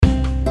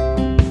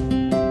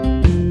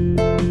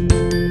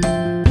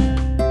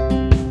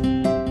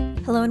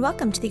and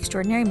welcome to the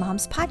Extraordinary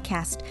Moms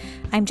Podcast.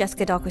 I'm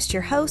Jessica Dahlquist,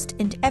 your host,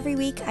 and every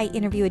week I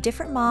interview a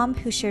different mom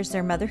who shares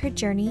their motherhood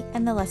journey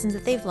and the lessons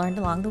that they've learned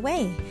along the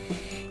way.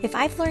 If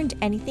I've learned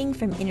anything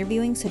from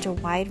interviewing such a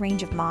wide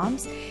range of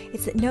moms,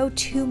 it's that no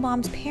two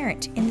moms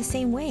parent in the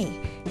same way,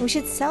 and we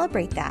should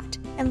celebrate that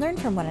and learn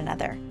from one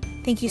another.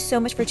 Thank you so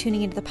much for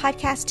tuning into the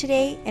podcast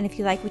today, and if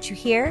you like what you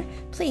hear,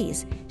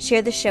 please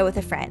share the show with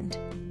a friend.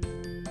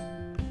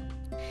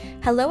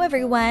 Hello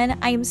everyone,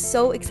 I am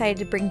so excited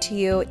to bring to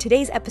you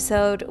today's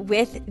episode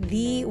with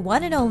the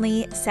one and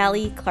only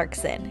Sally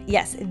Clarkson.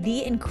 Yes,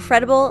 the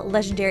incredible,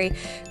 legendary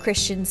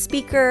Christian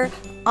speaker,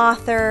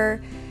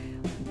 author,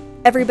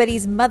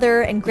 everybody's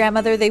mother and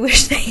grandmother they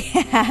wish they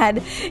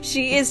had.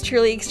 She is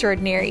truly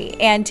extraordinary.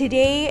 And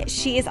today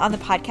she is on the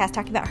podcast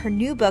talking about her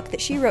new book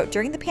that she wrote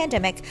during the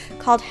pandemic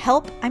called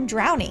Help, I'm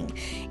Drowning.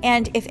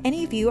 And if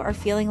any of you are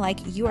feeling like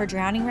you are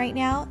drowning right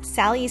now,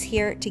 Sally is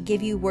here to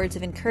give you words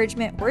of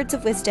encouragement, words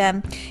of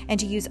wisdom, and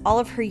to use all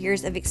of her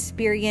years of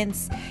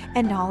experience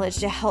and knowledge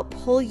to help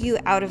pull you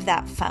out of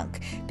that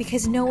funk,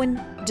 because no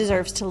one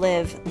deserves to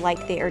live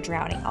like they are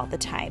drowning all the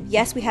time.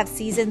 Yes, we have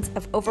seasons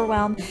of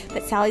overwhelm,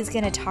 but Sally's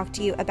going to talk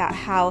to you about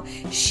how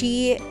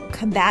she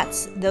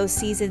combats those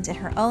seasons in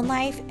her own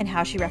life and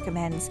how she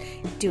recommends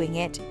doing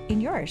it in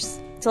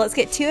yours. So let's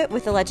get to it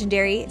with the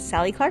legendary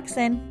Sally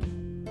Clarkson.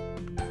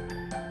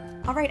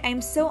 All right,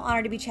 I'm so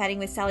honored to be chatting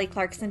with Sally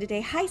Clarkson today.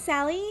 Hi,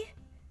 Sally.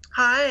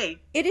 Hi.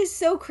 It is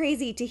so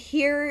crazy to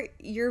hear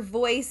your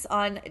voice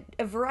on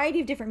a variety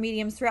of different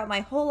mediums throughout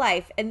my whole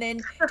life. And then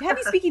to have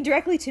you speaking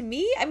directly to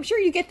me, I'm sure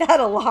you get that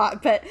a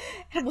lot, but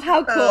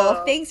how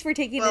cool. Thanks for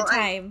taking the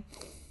time.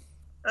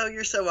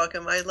 You're so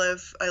welcome. I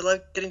love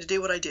getting to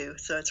do what I do,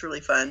 so it's really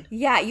fun.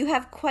 Yeah, you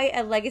have quite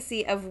a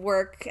legacy of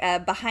work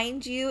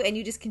behind you, and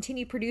you just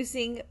continue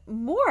producing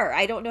more.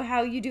 I don't know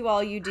how you do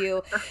all you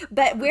do,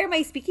 but where am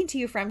I speaking to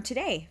you from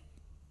today?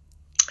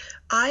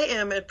 I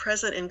am at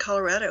present in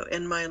Colorado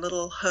in my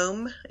little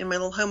home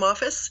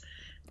office.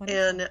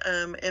 Wonderful.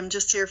 And am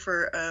just here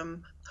for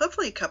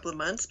hopefully a couple of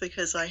months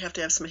because I have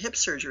to have some hip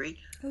surgery.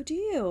 Oh, do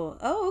you?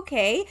 Oh,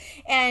 okay.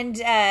 And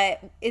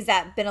is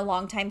that been a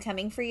long time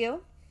coming for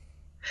you?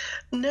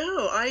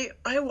 No, I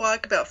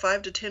walk about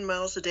 5 to 10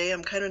 miles a day.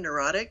 I'm kind of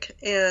neurotic.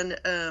 And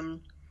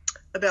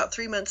about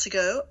 3 months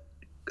ago,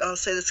 I'll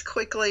say this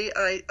quickly,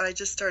 I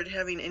just started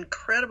having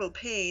incredible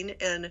pain.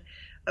 And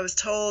I was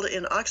told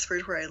in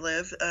Oxford, where I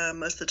live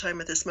most of the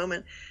time at this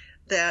moment,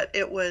 that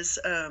it was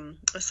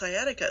a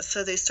sciatica.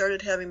 So they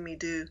started having me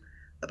do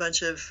a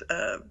bunch of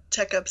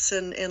checkups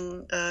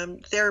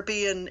and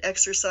therapy and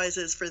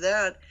exercises for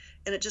that.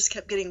 And it just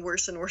kept getting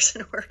worse and worse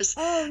and worse.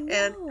 Oh, no.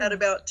 And at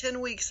about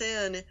 10 weeks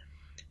in,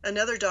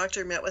 another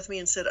doctor met with me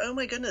and said, "Oh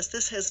my goodness,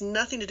 this has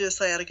nothing to do with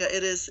sciatica.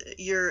 It is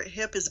your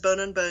hip is bone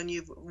on bone.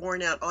 You've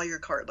worn out all your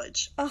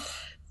cartilage." Oh.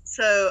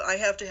 So I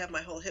have to have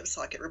my whole hip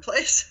socket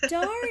replaced.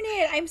 Darn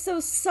it. I'm so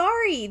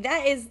sorry.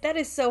 That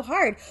is so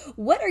hard.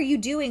 What are you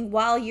doing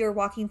while you're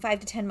walking 5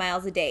 to 10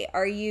 miles a day?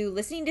 Are you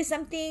listening to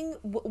something?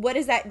 What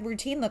does that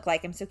routine look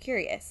like? I'm so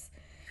curious.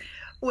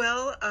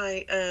 Well,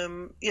 I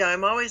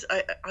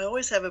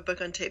always have a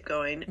book on tape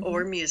going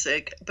or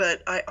music,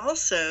 but I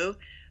also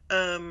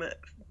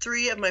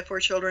 3 of my 4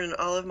 children and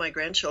all of my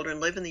grandchildren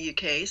live in the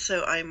UK,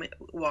 so I'm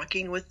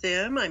walking with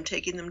them. I'm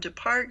taking them to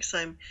parks.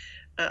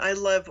 I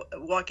love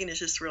walking. Is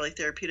just really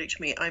therapeutic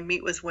to me. I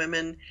meet with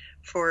women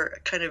for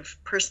kind of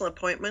personal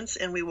appointments,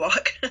 and we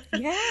walk.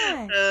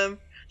 Yeah.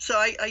 So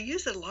I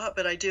use it a lot,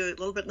 but I do it a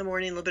little bit in the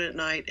morning, a little bit at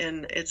night,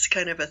 and it's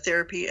kind of a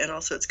therapy, and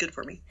also it's good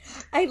for me.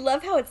 I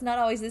love how it's not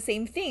always the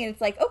same thing. And it's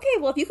like, okay,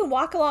 well, if you can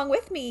walk along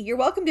with me, you're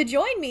welcome to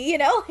join me, you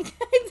know?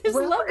 I just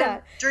love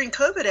that. During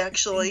COVID,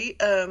 actually,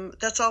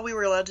 that's all we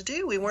were allowed to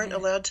do. We weren't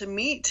allowed to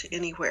meet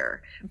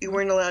anywhere. We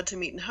weren't allowed to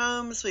meet in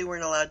homes. We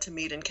weren't allowed to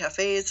meet in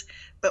cafes,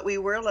 but we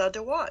were allowed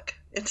to walk.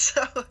 And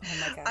so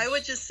I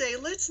would just say,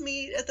 let's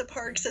meet at the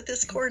parks at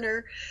this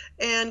corner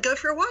and go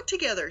for a walk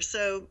together.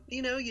 So,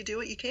 you do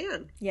what you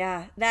can.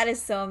 Yeah, that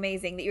is so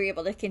amazing that you're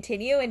able to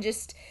continue and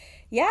just,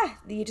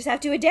 you just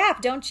have to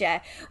adapt, don't you?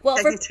 Well,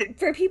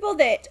 for people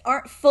that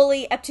aren't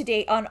fully up to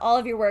date on all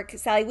of your work,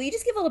 Sally, will you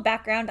just give a little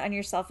background on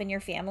yourself and your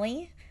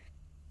family?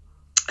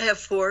 I have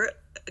 4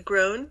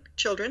 grown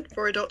children,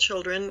 4 adult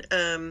children.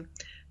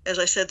 As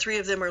I said, 3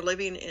 of them are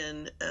living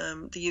in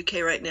the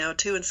UK right now,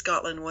 2 in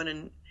Scotland, 1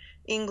 in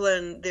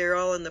England. They're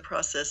all in the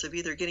process of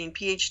either getting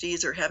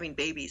PhDs or having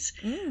babies.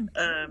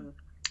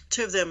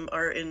 2 of them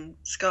are in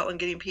Scotland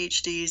getting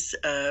PhDs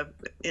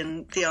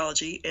in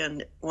theology,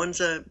 and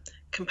one's a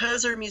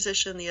composer,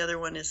 musician. The other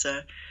one is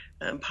a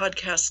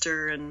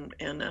podcaster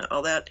and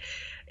all that.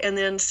 And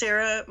then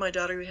Sarah, my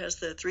daughter, who has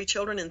the 3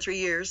 children in 3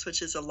 years,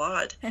 which is a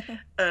lot,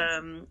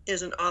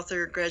 is an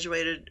author,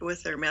 graduated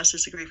with her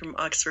master's degree from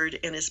Oxford,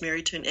 and is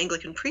married to an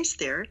Anglican priest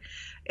there.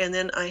 And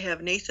then I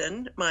have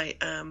Nathan,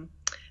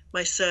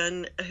 my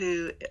son,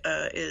 who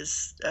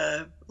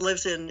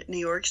lives in New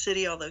York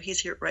City, although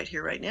he's right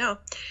here right now.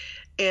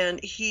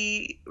 And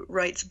he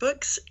writes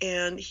books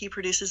and he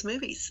produces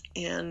movies.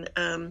 And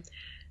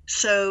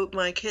So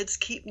my kids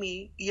keep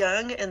me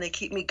young and they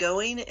keep me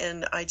going,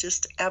 and I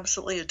just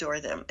absolutely adore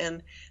them.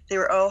 And they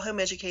were all home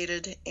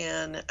educated,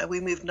 and we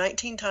moved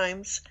 19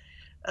 times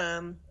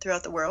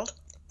throughout the world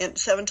and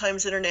 7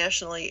 times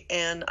internationally,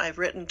 and I've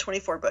written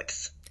 24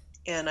 books,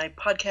 and I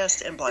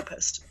podcast and blog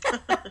post.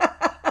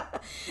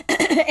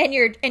 And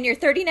you're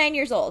 39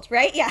 years old,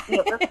 right? Yeah.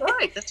 Yeah, that's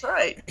right. That's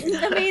right.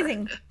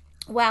 Amazing.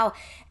 Wow.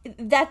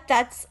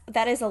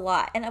 That is a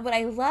lot. And what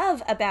I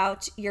love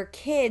about your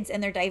kids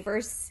and their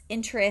diverse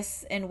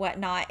interests and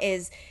whatnot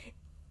is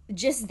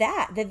just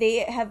that they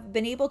have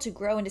been able to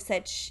grow into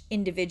such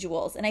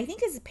individuals. And I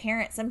think as a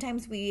parent,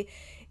 sometimes we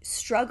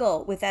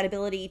struggle with that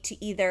ability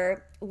to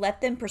either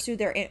let them pursue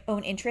their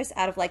own interests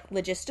out of like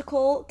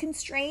logistical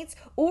constraints,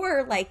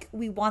 or like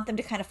we want them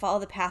to kind of follow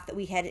the path that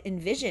we had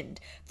envisioned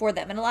for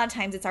them. And a lot of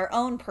times it's our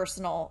own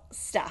personal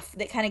stuff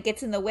that kind of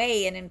gets in the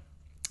way, and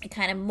it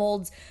kind of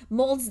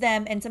molds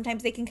them, and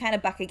sometimes they can kind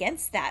of buck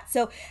against that.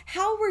 So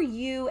how were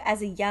you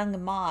as a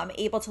young mom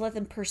able to let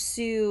them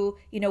pursue,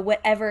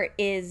 whatever it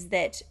is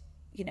that,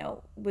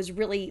 was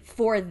really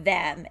for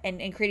them,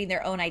 and creating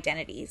their own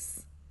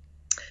identities?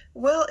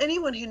 Well,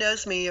 anyone who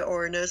knows me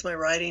or knows my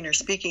writing or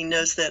speaking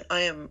knows that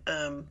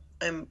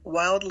I'm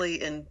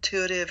wildly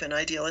intuitive and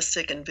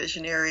idealistic and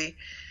visionary.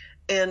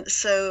 And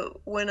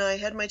so when I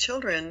had my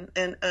children,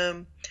 and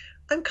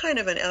I'm kind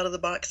of an out of the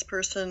box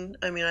person.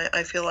 I mean,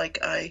 I feel like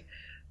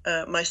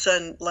my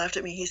son laughed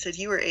at me. He said,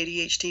 "You were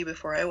ADHD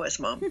before I was,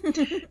 Mom."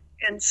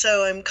 And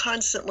so I'm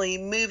constantly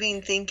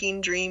moving,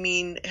 thinking,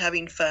 dreaming,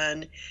 having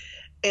fun.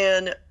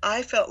 And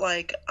I felt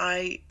like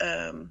I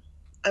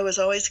was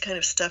always kind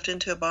of stuffed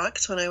into a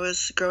box when I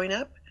was growing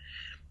up.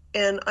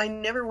 And I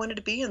never wanted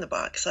to be in the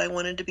box. I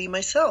wanted to be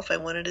myself. I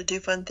wanted to do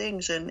fun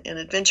things and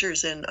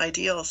adventures and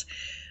ideals.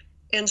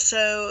 And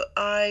so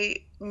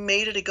I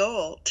made it a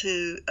goal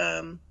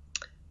to,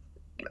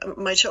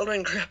 my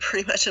children grew up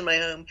pretty much in my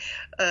home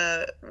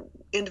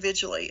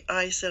individually.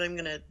 I said, I'm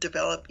going to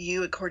develop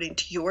you according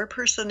to your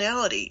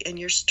personality and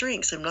your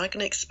strengths. I'm not going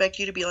to expect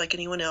you to be like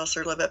anyone else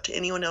or live up to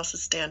anyone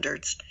else's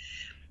standards.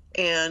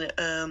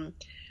 And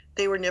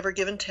they were never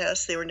given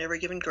tests. They were never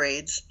given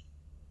grades.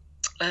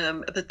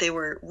 But they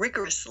were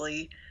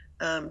rigorously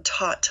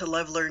taught to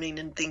love learning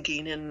and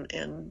thinking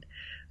and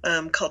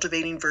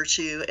cultivating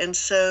virtue. And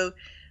so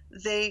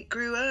they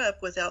grew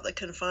up without the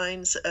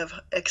confines of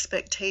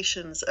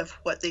expectations of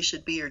what they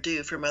should be or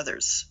do from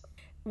others.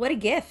 What a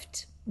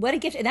gift. What a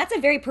gift. And that's a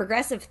very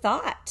progressive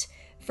thought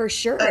for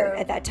sure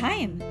at that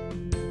time.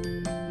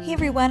 Hey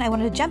everyone, I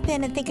wanted to jump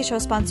in and thank a show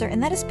sponsor,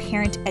 and that is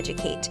Parent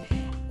Educate.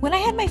 When I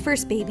had my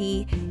first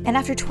baby, and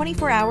after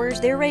 24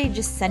 hours, they were ready to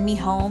just send me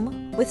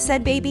home with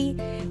said baby,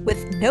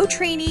 with no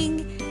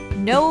training,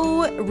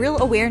 no real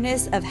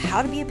awareness of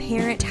how to be a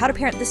parent, how to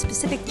parent this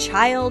specific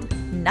child,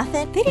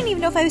 nothing. They didn't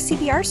even know if I was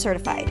CPR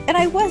certified, and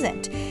I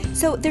wasn't.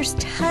 So there's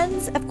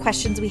tons of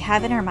questions we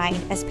have in our mind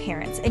as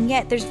parents, and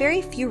yet there's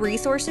very few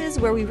resources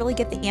where we really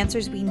get the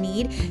answers we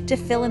need to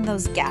fill in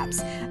those gaps.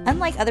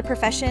 Unlike other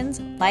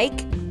professions like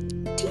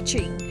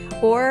teaching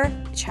or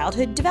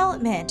childhood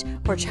development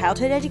or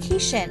childhood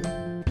education,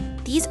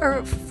 these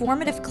are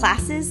formative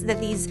classes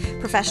that these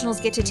professionals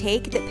get to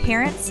take that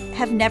parents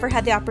have never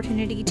had the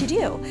opportunity to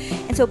do.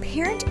 And so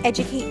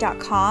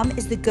parenteducate.com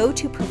is the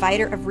go-to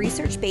provider of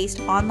research-based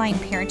online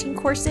parenting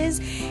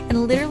courses.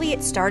 And literally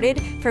it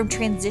started from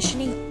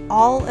transitioning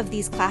all of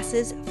these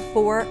classes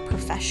for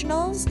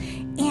professionals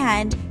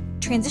and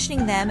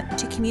transitioning them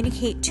to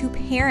communicate to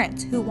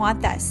parents who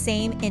want that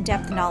same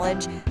in-depth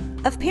knowledge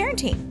of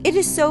parenting. It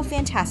is so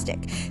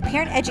fantastic.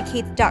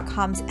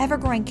 ParentEducate.com's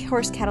ever-growing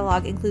course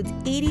catalog includes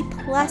 80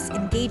 plus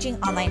engaging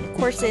online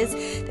courses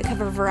that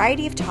cover a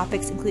variety of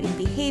topics, including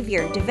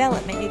behavior,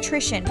 development,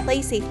 nutrition,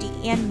 play safety,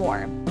 and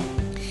more.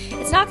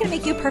 It's not going to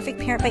make you a perfect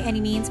parent by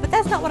any means, but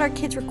that's not what our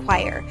kids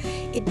require.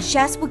 It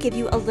just will give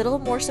you a little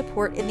more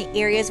support in the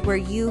areas where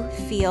you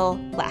feel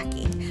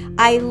lacking.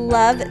 I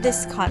love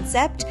this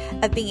concept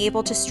of being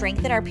able to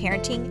strengthen our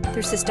parenting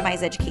through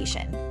systemized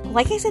education.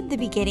 Like I said at the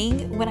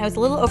beginning, when I was a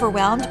little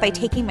overwhelmed by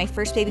taking my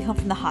first baby home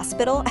from the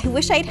hospital, I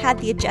wish I'd had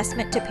the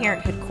Adjustment to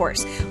Parenthood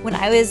course when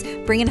I was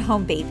bringing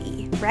home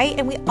baby, right?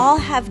 And we all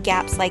have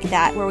gaps like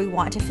that where we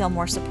want to feel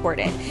more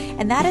supported.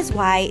 And that is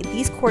why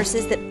these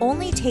courses that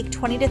only take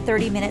 20 to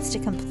 30 minutes to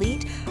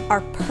complete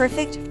are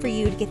perfect for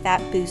you to get that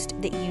boost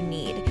that you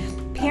need.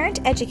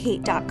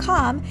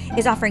 ParentEducate.com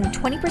is offering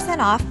 20%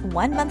 off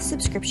 1 month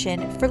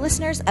subscription for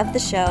listeners of the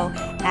show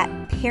at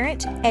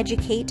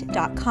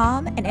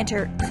ParentEducate.com and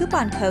enter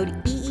coupon code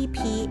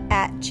EEP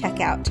at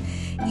checkout.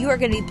 You are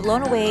going to be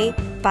blown away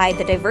by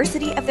the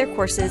diversity of their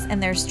courses,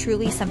 and there's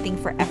truly something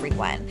for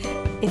everyone.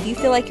 If you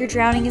feel like you're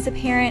drowning as a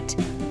parent,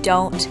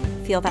 don't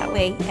feel that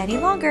way any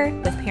longer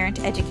with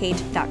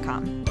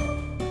ParentEducate.com.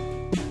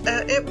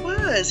 It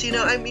was,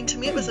 to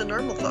me it was a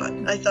normal thought.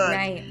 I thought,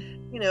 right.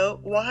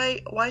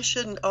 Why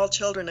shouldn't all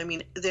children? I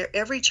mean,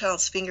 every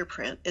child's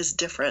fingerprint is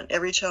different.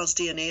 Every child's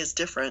DNA is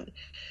different.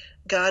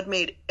 God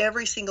made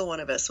every single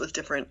one of us with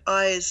different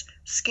eyes,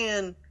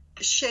 skin,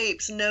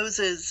 shapes,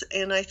 noses.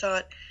 And I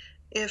thought,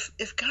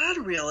 if God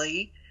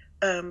really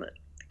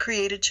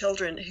created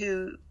children,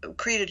 who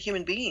created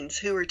human beings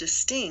who are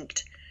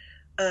distinct,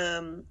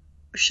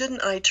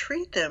 shouldn't I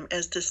treat them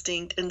as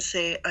distinct and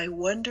say, I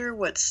wonder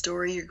what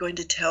story you're going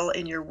to tell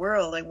in your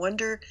world. I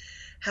wonder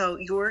how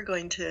you're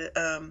going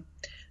to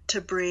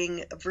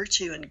bring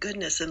virtue and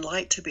goodness and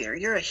light to bear.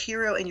 You're a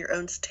hero in your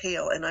own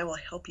tale, and I will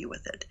help you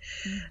with it.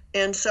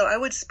 And so I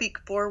would speak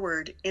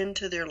forward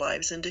into their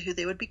lives, into who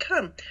they would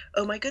become.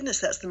 Oh my goodness,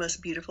 that's the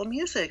most beautiful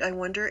music. I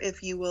wonder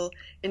if you will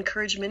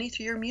encourage many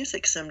through your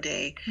music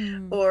someday.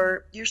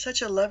 Or you're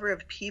such a lover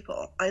of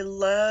people. I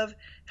love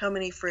how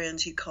many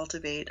friends you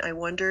cultivate. I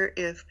wonder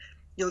if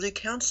you'll do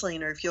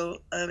counseling, or if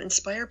you'll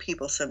inspire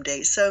people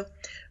someday. So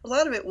a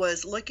lot of it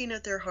was looking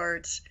at their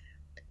hearts,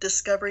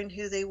 discovering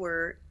who they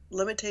were,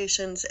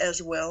 limitations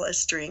as well as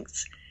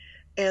strengths,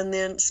 and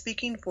then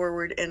speaking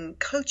forward and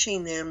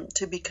coaching them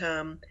to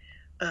become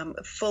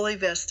fully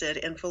vested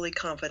and fully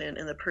confident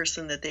in the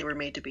person that they were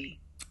made to be.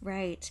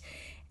 Right.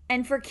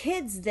 And for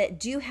kids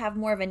that do have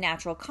more of a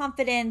natural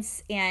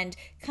confidence and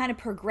kind of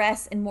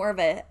progress in more of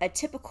a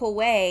typical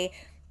way,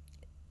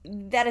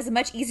 that is a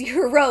much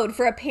easier road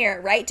for a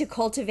parent, right, to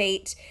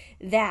cultivate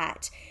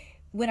that.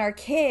 When our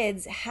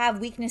kids have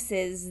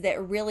weaknesses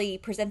that really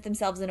present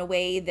themselves in a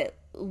way that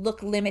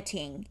look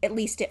limiting, at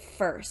least at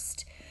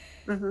first,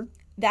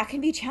 that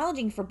can be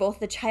challenging for both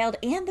the child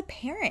and the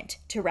parent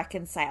to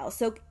reconcile.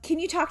 So can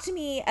you talk to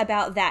me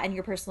about that and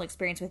your personal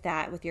experience with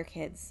that with your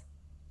kids?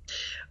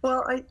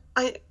 Well,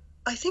 I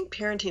think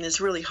parenting is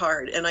really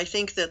hard, and I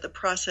think that the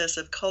process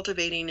of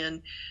cultivating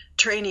and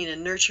training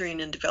and nurturing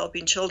and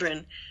developing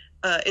children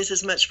is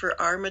as much for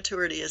our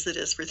maturity as it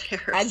is for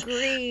theirs.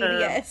 Agreed,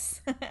 yes.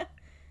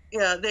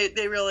 Yeah,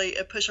 they really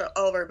push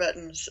all of our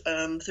buttons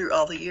through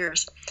all the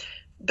years.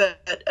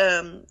 But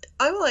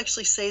I will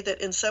actually say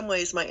that in some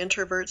ways my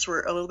introverts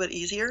were a little bit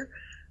easier,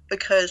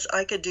 because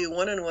I could do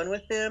one-on-one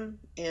with them,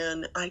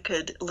 and I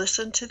could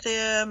listen to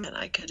them, and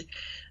I could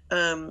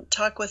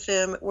talk with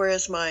them,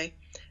 whereas my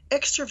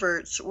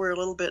extroverts were a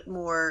little bit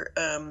more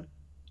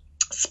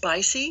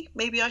spicy,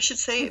 maybe I should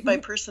say, by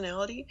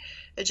personality.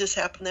 It just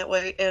happened that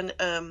way. And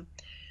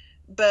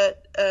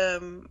but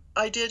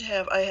I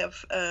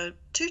have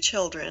 2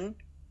 children,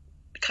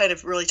 kind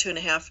of really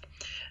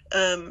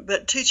 2.5,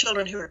 but 2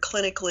 children who are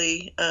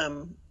clinically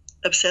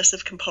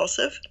obsessive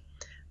compulsive,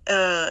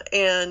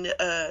 and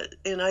I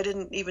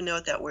didn't even know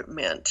what that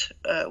meant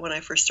when I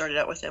first started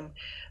out with them.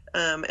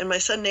 And my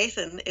son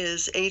Nathan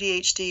is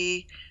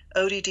ADHD,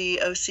 ODD,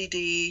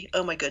 OCD.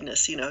 Oh my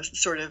goodness,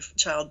 sort of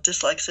child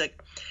dyslexic.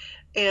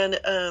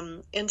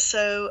 And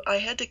so I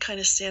had to kind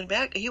of stand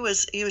back. He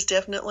was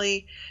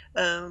definitely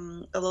a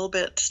little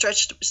bit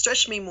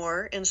stretched me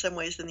more in some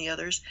ways than the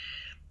others,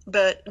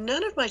 but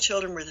none of my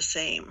children were the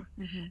same,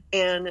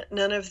 and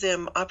none of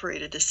them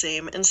operated the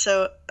same. And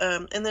so,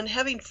 and then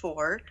having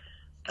 4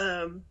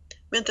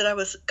 meant that I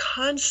was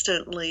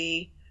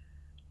constantly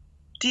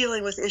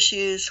dealing with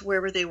issues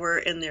wherever they were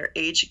in their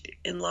age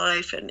in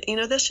life. And,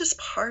 that's just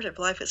part of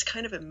life. It's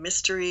kind of a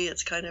mystery.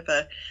 It's kind of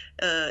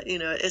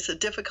it's a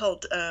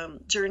difficult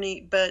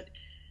journey. But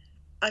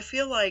I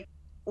feel like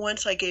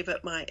once I gave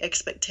up my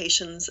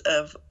expectations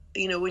of,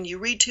 when you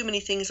read too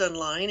many things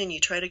online and you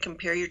try to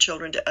compare your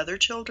children to other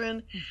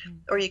children,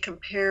 or you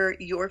compare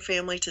your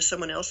family to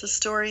someone else's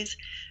stories,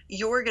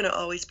 you're going to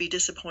always be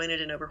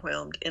disappointed and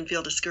overwhelmed and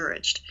feel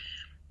discouraged,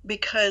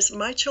 because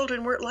my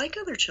children weren't like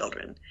other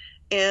children.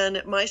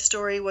 And my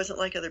story wasn't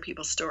like other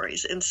people's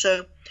stories. And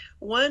so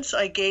once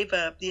I gave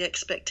up the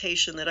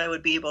expectation that I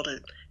would be able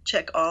to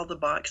check all the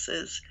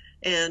boxes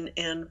and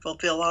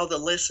fulfill all the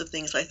lists of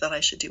things I thought I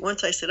should do,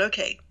 once I said,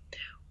 okay,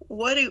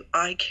 what do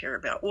I care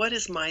about? What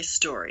is my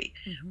story?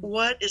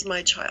 What is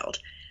my child?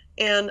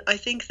 And I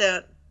think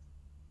that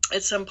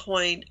at some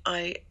point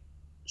I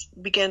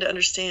began to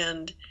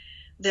understand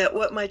that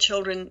what my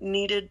children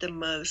needed the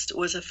most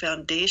was a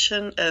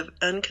foundation of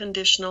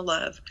unconditional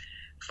love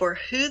for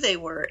who they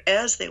were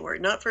as they were,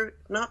 not for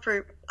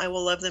I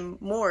will love them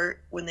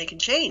more when they can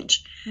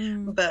change,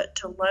 but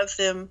to love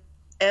them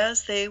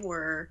as they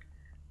were,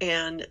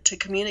 and to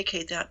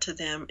communicate that to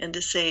them, and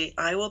to say,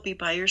 I will be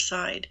by your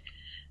side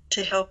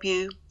to help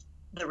you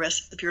the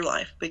rest of your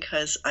life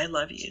because I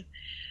love you.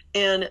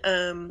 And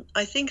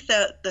I think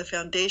that the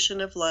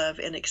foundation of love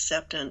and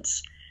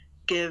acceptance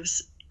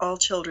gives all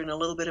children a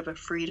little bit of a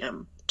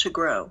freedom to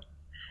grow.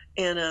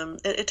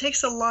 And it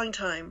takes a long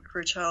time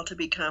for a child to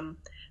become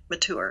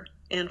mature,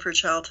 and for a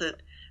child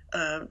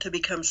to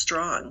become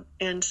strong.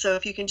 And so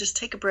if you can just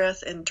take a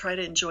breath and try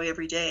to enjoy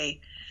every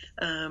day,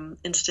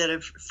 instead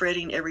of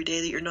fretting every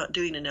day that you're not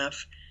doing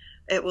enough,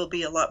 it will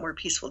be a lot more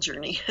peaceful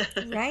journey.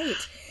 Right.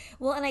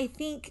 Well, and I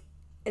think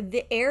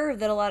the error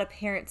that a lot of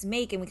parents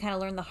make, and we kind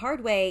of learn the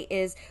hard way,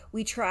 is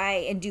we try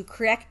and do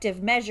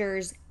corrective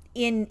measures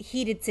in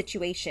heated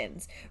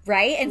situations,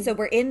 right? And so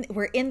we're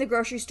in the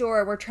grocery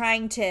store, we're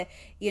trying to,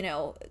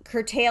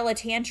 curtail a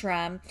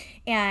tantrum,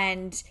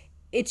 and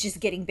it's just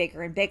getting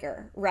bigger and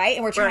bigger, right?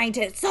 And we're trying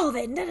to solve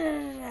it,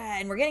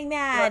 and we're getting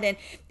mad. And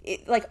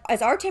like,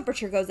 as our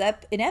temperature goes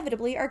up,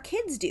 inevitably our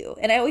kids do.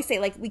 And I always say,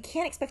 like, we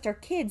can't expect our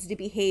kids to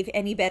behave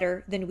any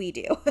better than we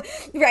do,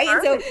 right?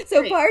 And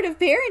so part of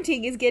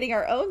parenting is getting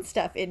our own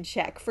stuff in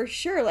check, for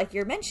sure, like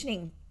you're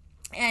mentioning.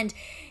 And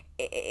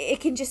it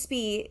can just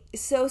be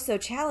so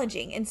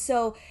challenging. And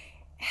so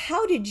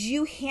how did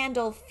you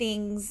handle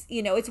things?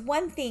 You know, it's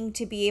one thing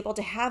to be able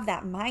to have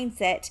that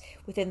mindset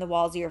within the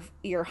walls of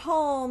your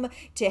home,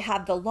 to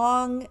have the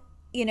long,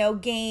 you know,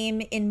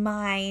 game in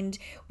mind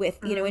with,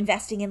 you know,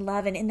 investing in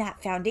love and in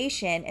that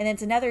foundation. And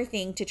it's another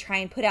thing to try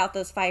and put out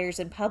those fires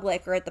in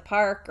public or at the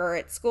park or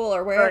at school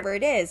or wherever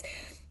it is.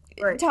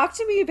 Talk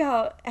to me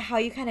about how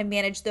you kind of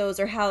manage those,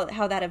 or how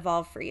that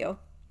evolved for you.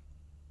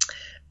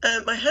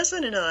 My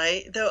husband and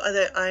I, though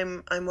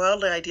I'm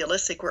wildly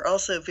idealistic, we're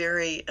also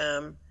very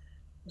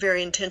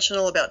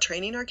intentional about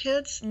training our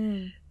kids.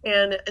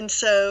 And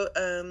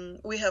so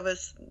we have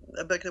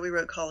a book that we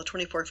wrote called The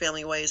 24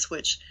 Family Ways,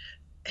 which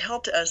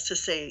helped us to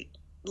say,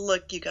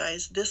 look, you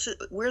guys,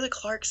 we're the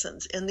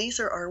Clarksons, and these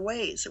are our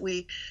ways.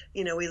 We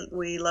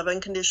love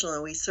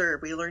unconditionally, we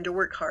serve, we learn to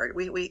work hard.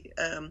 We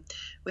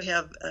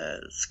have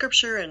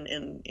scripture,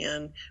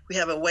 and we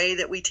have a way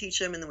that we teach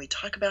them, and then we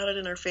talk about it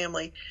in our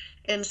family.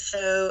 And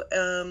so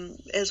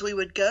as we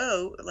would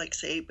go, like,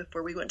 say,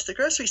 before we went to the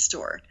grocery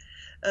store,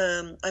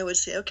 I would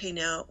say, okay,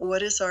 now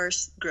what is our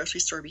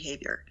grocery store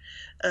behavior?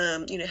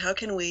 How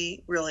can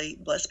we really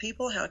bless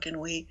people? How can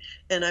we?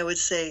 And I would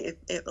say,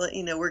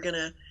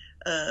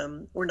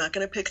 we're not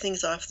going to pick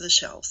things off the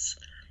shelves.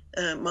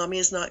 Mommy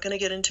is not going to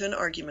get into an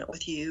argument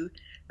with you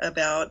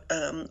about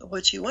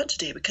what you want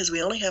today, because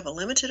we only have a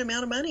limited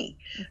amount of money.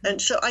 And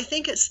so I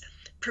think it's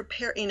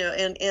prepare,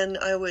 and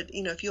I would,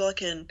 if you all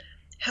can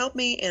help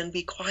me and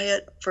be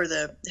quiet for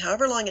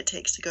however long it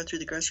takes to go through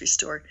the grocery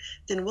store,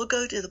 then we'll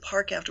go to the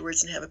park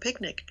afterwards and have a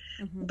picnic.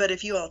 But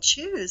if you all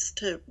choose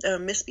to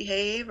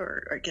misbehave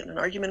or get in an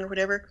argument or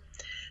whatever,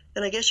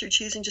 then I guess you're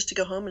choosing just to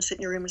go home and sit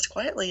in your room as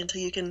quietly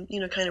until you can,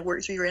 kind of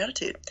work through your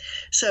attitude.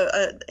 So,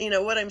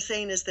 what I'm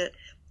saying is that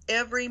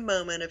every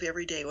moment of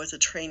every day was a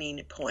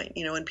training point.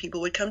 When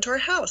people would come to our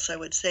house, I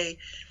would say,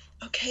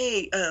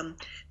 okay,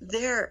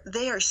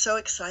 they are so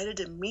excited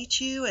to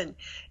meet you,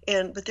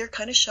 but they're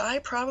kind of shy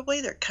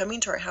probably. They're coming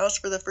to our house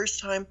for the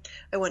first time.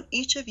 I want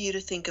each of you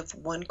to think of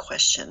one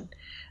question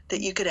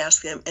that you could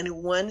ask them,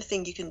 and one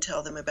thing you can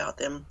tell them about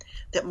them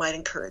that might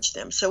encourage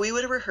them. So we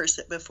would rehearse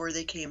it before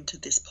they came to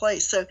this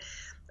place. So,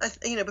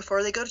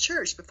 before they go to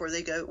church, before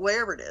they go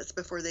wherever it is,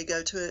 before they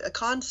go to a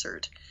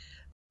concert,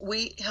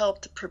 we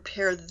helped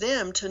prepare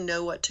them to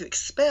know what to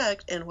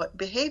expect and what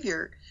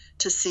behavior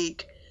to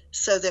seek,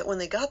 so that when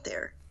they got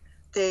there,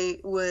 they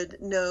would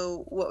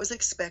know what was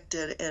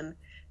expected. And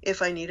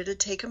if I needed to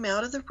take them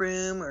out of the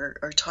room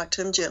or talk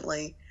to them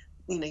gently,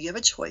 you have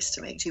a choice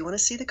to make. Do you want to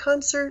see the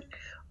concert,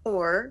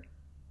 or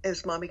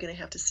is Mommy going to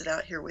have to sit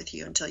out here with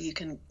you until you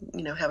can,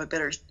 have a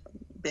better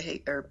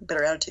behavior,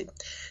 better attitude?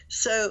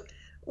 So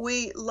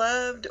we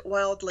loved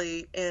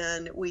wildly,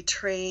 and we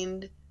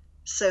trained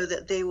so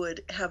that they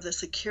would have the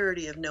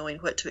security of knowing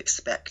what to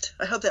expect.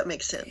 I hope that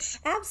makes sense.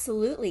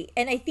 Absolutely.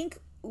 And I think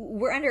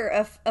we're under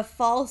a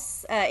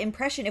false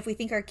impression if we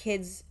think our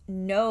kids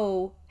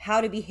know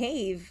how to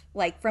behave,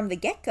 like, from the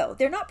get-go.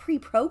 They're not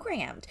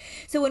pre-programmed.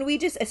 So when we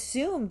just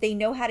assume they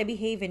know how to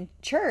behave in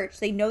church,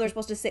 they know they're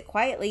supposed to sit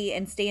quietly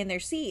and stay in their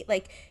seat,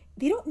 like,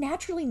 they don't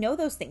naturally know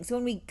those things. So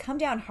when we come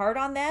down hard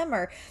on them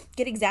or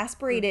get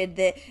exasperated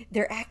that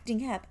they're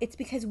acting up, it's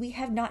because we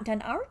have not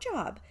done our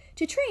job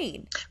to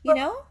train, you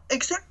know?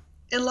 Exactly.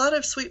 And a lot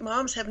of sweet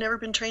moms have never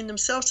been trained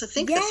themselves to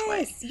think this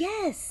way.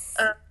 Yes.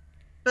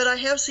 But I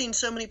have seen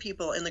so many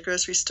people in the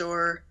grocery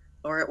store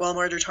or at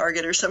Walmart or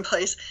Target or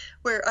someplace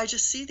where I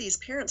just see these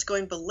parents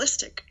going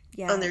ballistic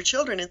on their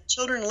children, and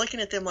children looking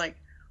at them like,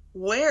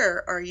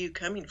 where are you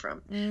coming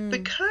from?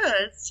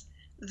 Because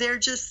they're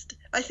just,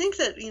 I think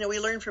that, we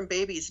learn from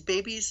babies.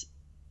 Babies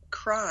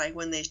cry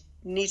when they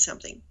need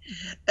something.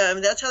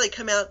 That's how they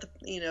come out,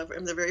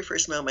 from the very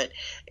first moment.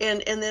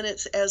 And then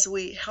it's as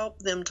we help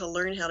them to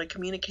learn how to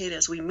communicate,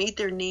 as we meet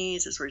their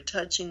needs, as we're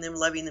touching them,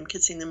 loving them,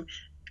 kissing them,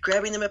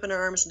 grabbing them up in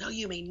our arms. No,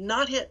 you may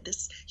not hit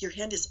this. Your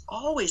hand is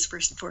always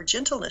for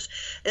gentleness.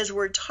 As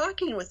we're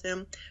talking with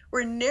them,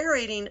 we're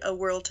narrating a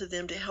world to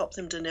them to help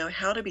them to know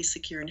how to be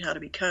secure and how to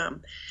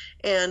become.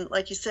 And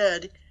like you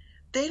said,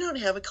 they don't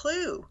have a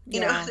clue. They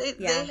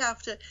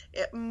have to,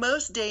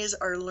 most days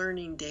are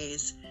learning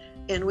days,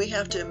 and we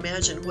have to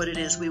imagine what it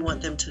is we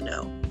want them to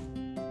know.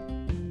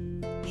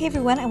 Hey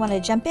everyone, I want to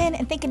jump in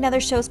and thank another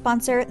show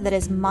sponsor, that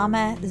is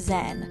Mama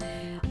Zen.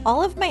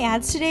 All of my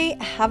ads today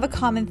have a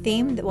common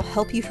theme that will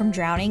help you from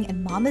drowning,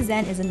 and Mama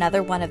Zen is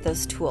another one of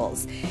those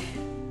tools.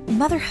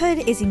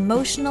 Motherhood is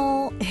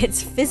emotional,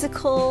 it's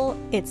physical,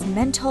 it's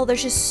mental.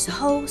 There's just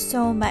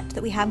so much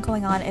that we have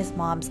going on as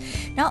moms,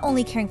 not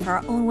only caring for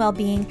our own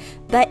well-being,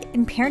 but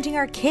in parenting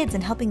our kids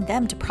and helping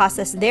them to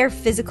process their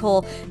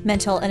physical,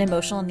 mental, and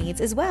emotional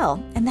needs as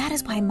well. And that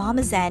is why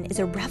Mama Zen is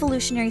a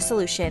revolutionary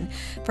solution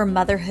for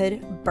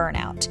motherhood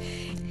burnout.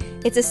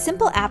 It's a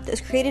simple app that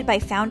was created by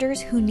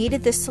founders who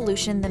needed this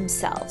solution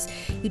themselves.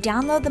 You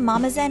download the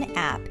MamaZen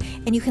app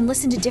and you can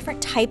listen to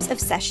different types of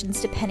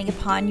sessions depending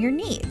upon your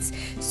needs.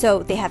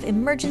 So they have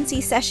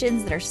emergency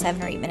sessions that are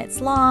 7 or 8 minutes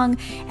long,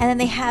 and then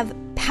they have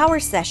power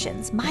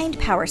sessions, mind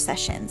power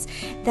sessions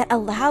that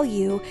allow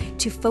you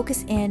to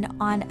focus in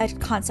on a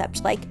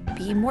concept like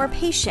be more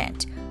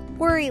patient,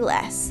 worry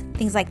less,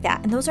 things like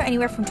that. And those are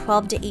anywhere from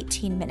 12 to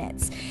 18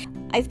 minutes.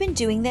 I've been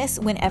doing this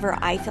whenever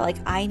I feel like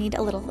I need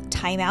a little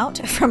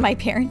timeout from my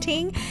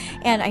parenting.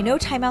 And I know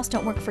timeouts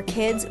don't work for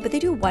kids, but they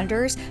do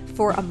wonders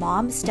for a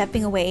mom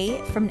stepping away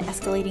from an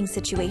escalating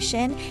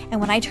situation. And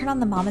when I turn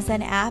on the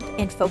MamaZen app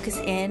and focus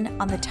in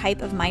on the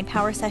type of mind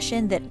power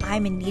session that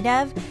I'm in need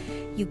of,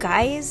 you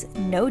guys,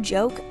 no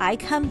joke, I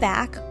come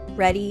back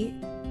ready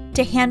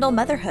to handle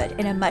motherhood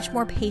in a much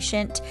more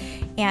patient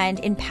and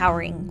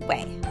empowering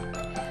way.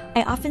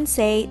 I often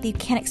say that you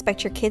can't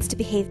expect your kids to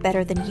behave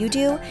better than you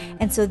do,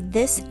 and so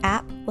this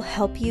app will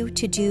help you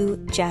to do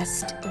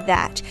just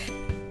that.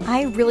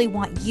 I really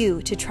want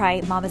you to try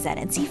MamaZen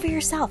and see for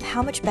yourself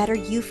how much better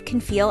you can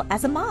feel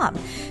as a mom.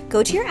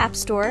 Go to your App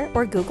Store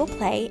or Google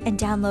Play and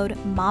download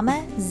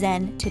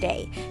MamaZen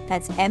today.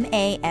 That's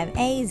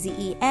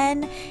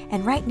MAMAZEN.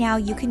 And right now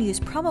you can use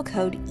promo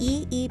code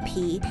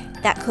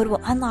EEP. That code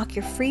will unlock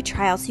your free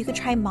trial so you can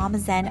try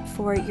MamaZen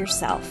for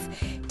yourself.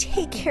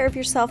 Take care of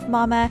yourself,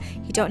 mama.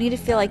 You don't need to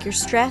feel like you're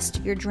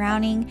stressed, you're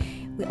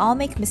drowning. We all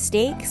make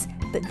mistakes,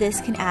 but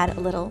this can add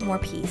a little more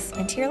peace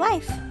into your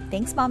life.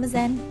 Thanks,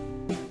 MamaZen.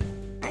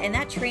 And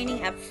that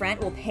training up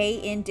front will pay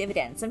in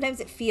dividends.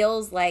 Sometimes it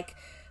feels like,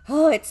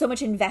 oh, it's so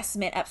much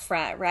investment up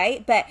front,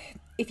 right? But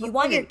if you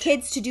want your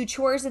kids to do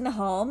chores in the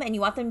home and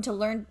you want them to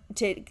learn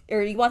to,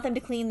 or you want them to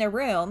clean their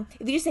room,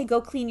 if you just say,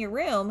 go clean your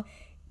room,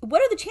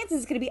 what are the chances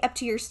it's going to be up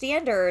to your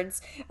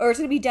standards or it's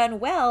going to be done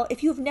well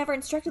if you've never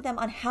instructed them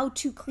on how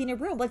to clean a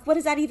room? Like, what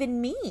does that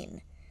even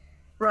mean?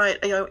 Right.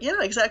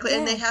 Yeah, exactly. Yeah.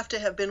 And they have to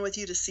have been with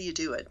you to see you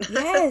do it.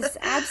 Yes,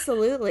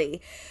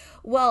 absolutely.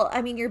 Well,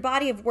 I mean, your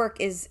body of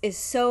work is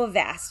so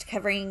vast,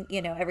 covering,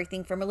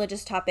 everything from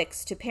religious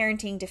topics to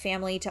parenting to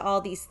family to all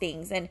these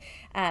things. And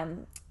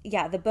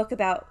the book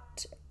about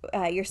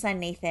your son,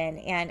 Nathan,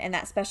 and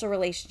that special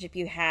relationship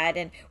you had,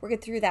 and working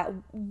through that.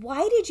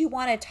 Why did you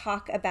want to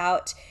talk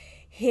about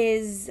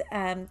his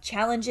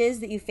challenges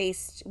that you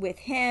faced with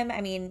him?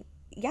 I mean,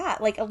 yeah,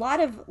 like a lot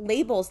of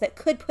labels that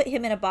could put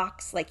him in a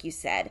box, like you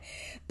said,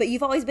 but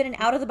you've always been an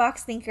out of the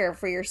box thinker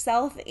for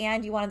yourself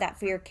and you wanted that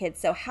for your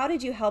kids. So how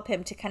did you help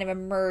him to kind of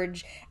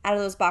emerge out of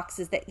those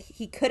boxes that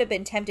he could have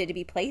been tempted to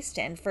be placed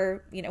in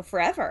for,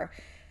 forever?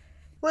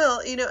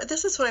 Well,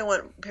 this is what I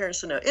want parents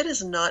to know. It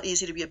is not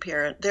easy to be a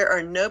parent. There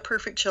are no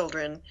perfect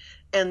children,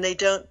 and they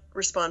don't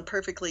respond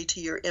perfectly to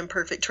your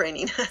imperfect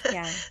training.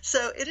 Yeah.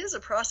 So it is a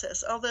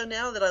process. Although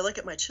now that I look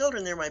at my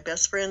children, they're my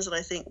best friends, and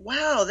I think,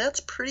 wow, that's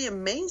pretty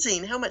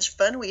amazing how much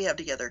fun we have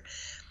together.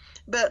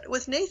 But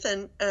with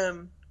Nathan,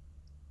 and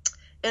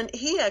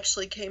he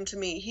actually came to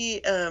me,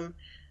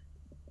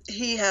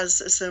 he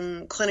has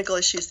some clinical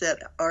issues that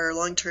are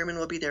long-term and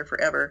will be there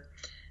forever.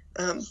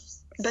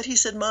 But he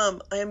said,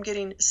 Mom, I am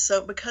getting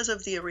because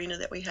of the arena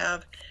that we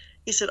have,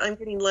 he said, I'm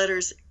getting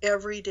letters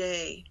every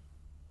day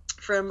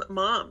from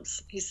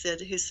moms, he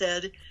said, who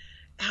said,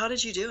 how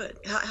did you do it?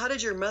 How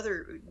did your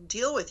mother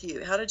deal with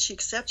you? How did she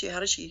accept you? How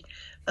did she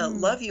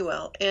love you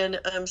well? And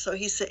so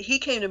he said, he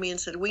came to me and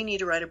said, we need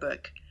to write a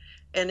book,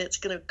 and it's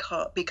going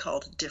to be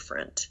called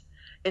Different.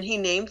 And he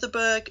named the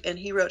book, and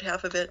he wrote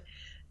half of it.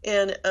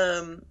 And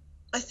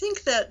I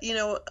think that,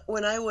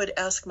 when I would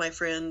ask my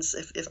friends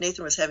if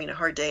Nathan was having a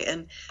hard day,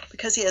 and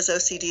because he has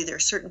OCD, there are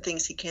certain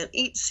things he can't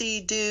eat,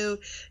 see, do,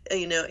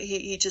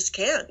 he just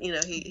can't,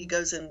 he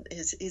goes in,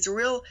 he's a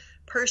real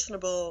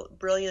personable,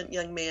 brilliant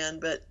young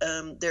man, but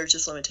there are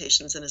just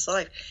limitations in his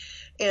life.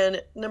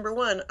 And number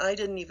one, I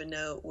didn't even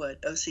know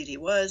what OCD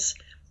was.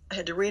 I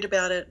had to read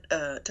about it.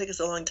 It took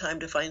us a long time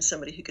to find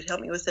somebody who could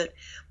help me with it.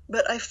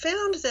 But I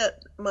found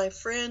that my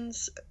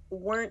friends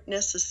weren't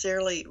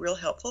necessarily real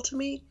helpful to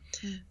me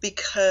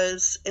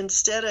because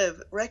instead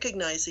of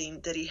recognizing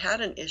that he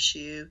had an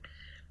issue,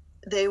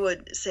 they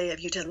would say, have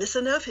you done this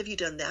enough? Have you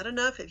done that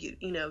enough? Have you,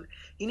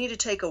 you need to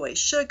take away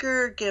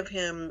sugar, give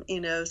him,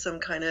 some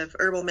kind of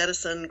herbal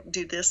medicine,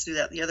 do this, do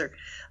that, the other.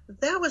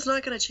 That was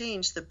not going to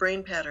change the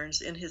brain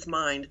patterns in his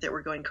mind that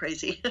were going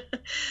crazy.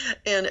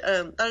 And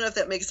I don't know if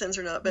that makes sense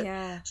or not, but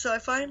yeah. So I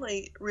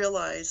finally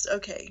realized,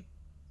 okay,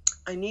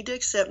 I need to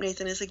accept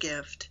Nathan as a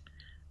gift.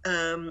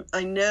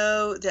 I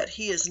know that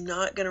he is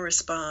not going to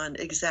respond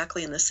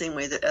exactly in the same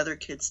way that other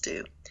kids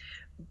do.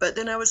 But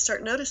then I would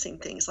start noticing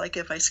things like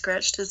if I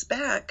scratched his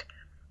back,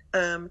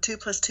 2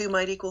 + 2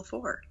 might equal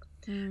 4.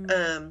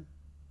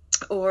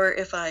 Or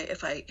if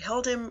I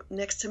held him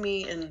next to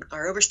me in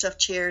our overstuffed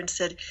chair and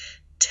said,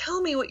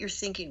 tell me what you're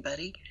thinking,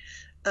 buddy.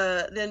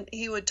 Then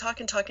he would talk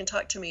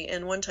to me.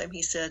 And one time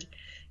he said,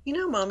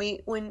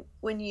 Mommy, when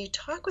you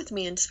talk with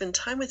me and spend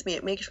time with me,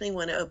 it makes me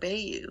want to obey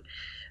you.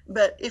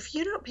 But if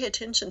you don't pay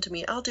attention to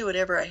me, I'll do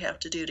whatever I have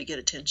to do to get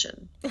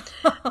attention.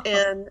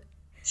 And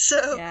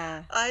So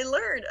Yeah. I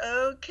learned,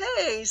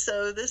 okay,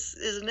 so this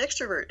is an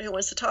extrovert who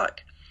wants to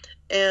talk.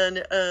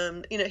 And,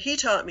 he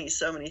taught me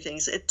so many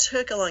things. It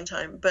took a long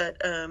time,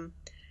 but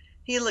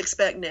he looks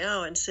back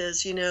now and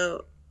says,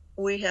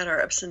 we had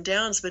our ups and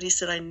downs, but he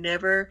said, I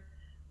never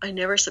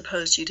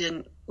supposed you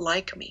didn't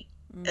like me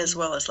as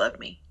well as love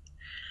me.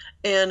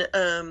 And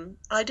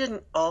I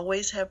didn't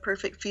always have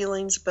perfect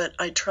feelings, but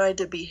I tried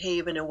to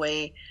behave in a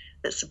way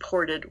that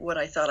supported what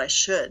I thought I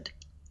should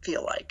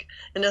feel like.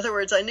 In other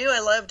words, I knew I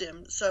loved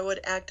him, so I would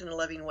act in a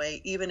loving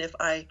way, even if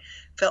I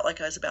felt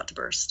like I was about to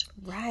burst.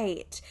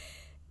 Right.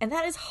 And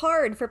that is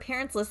hard for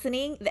parents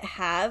listening that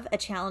have a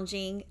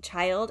challenging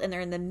child and they're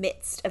in the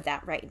midst of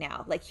that right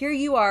now. Like here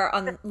you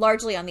are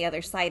largely on the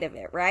other side of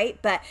it, right?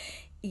 But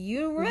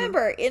you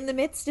remember in the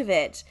midst of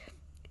it,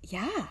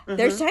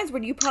 there's times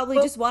when you probably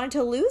just wanted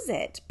to lose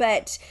it.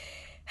 But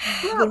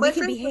when my we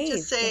can friends behave. would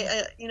just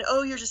say,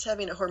 oh, you're just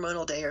having a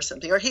hormonal day or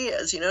something, or he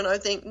is, and I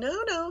think,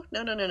 no,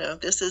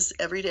 this is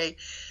every day.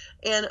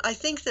 And I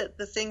think that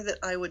the thing that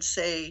I would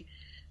say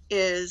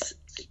is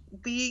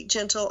be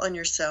gentle on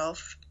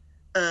yourself.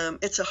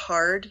 It's a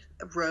hard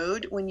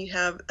road when you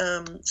have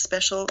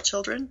special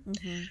children.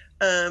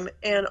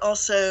 And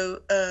also,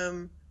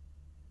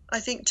 I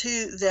think,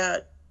 too,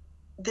 that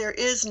there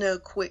is no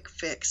quick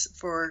fix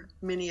for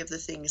many of the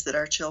things that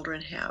our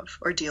children have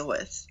or deal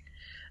with.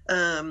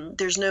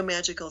 There's no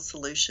magical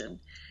solution.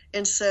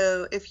 And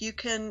so if you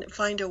can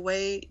find a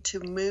way to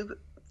move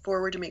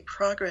forward, to make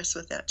progress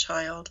with that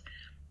child,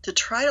 to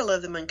try to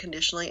love them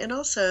unconditionally, and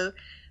also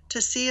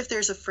to see if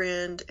there's a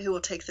friend who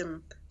will take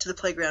them to the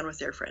playground with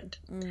their friend,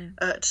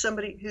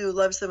 somebody who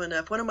loves them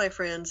enough. One of my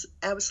friends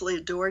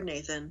absolutely adored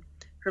Nathan.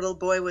 Her little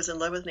boy was in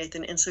love with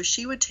Nathan, and so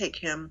she would take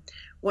him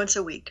once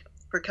a week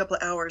for a couple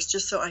of hours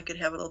just so I could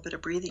have a little bit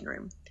of breathing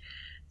room.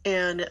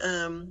 And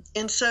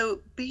so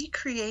be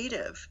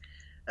creative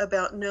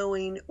about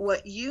knowing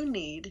what you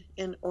need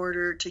in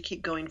order to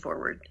keep going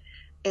forward.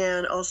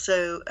 And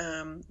also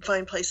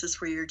find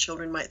places where your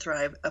children might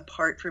thrive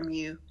apart from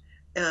you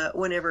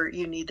whenever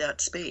you need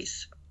that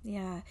space.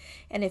 Yeah.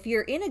 And if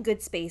you're in a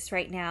good space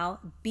right now,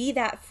 be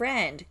that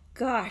friend.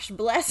 Gosh,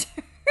 bless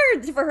her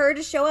for her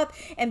to show up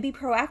and be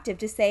proactive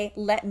to say,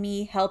 let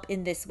me help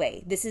in this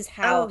way. This is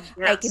how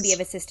I can be of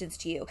assistance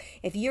to you.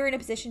 If you're in a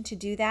position to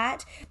do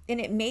that, and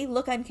it may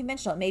look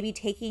unconventional, it may be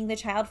taking the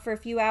child for a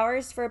few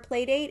hours for a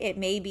play date. It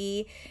may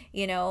be,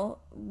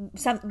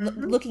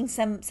 looking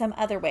some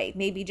other way,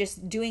 maybe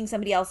just doing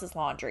somebody else's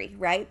laundry,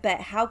 right?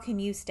 But how can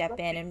you step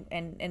in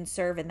and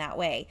serve in that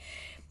way?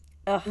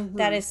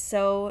 That is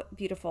so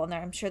beautiful. And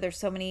I'm sure there's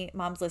so many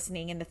moms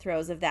listening in the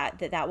throes of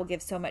that will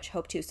give so much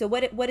hope to. So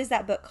what is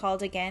that book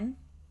called again?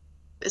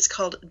 It's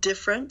called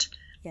Different.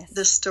 Yes.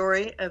 The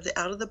story of the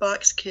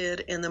out-of-the-box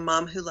kid and the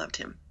mom who loved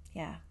him.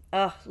 Yeah.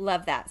 Oh,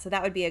 love that. So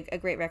that would be a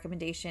great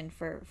recommendation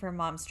for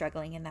moms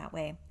struggling in that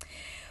way.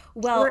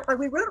 Well,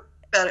 we wrote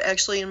about it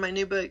actually in my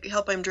new book,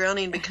 Help I'm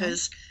Drowning,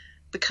 because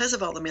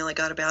of all the mail I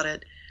got about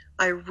it.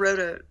 I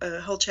wrote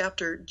a whole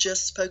chapter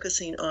just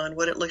focusing on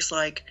what it looks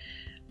like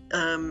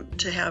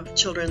to have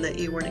children that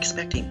you weren't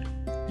expecting.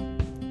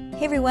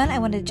 Hey everyone, I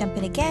wanted to jump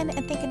in again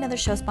and thank another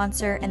show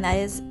sponsor, and that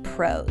is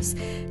Prose.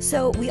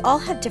 So we all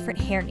have different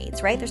hair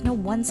needs, right? There's no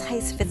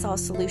one-size-fits-all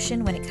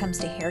solution when it comes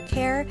to hair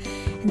care,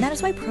 and that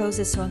is why Prose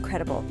is so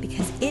incredible,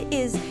 because it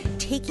is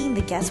taking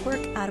the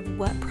guesswork out of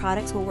what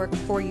products will work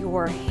for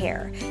your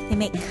hair. They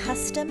make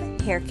custom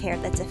hair care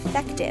that's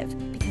effective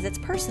because it's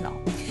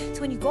personal. So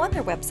when you go on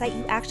their website,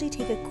 you actually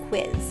take a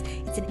quiz.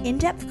 It's an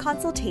in-depth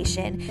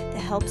consultation that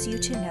helps you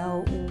to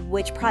know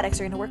which products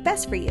are going to work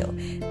best for you.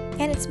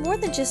 And it's more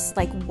than just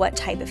like what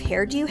type of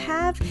hair do you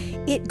have.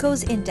 It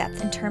goes in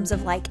depth in terms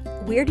of like,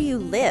 where do you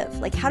live?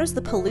 Like, how does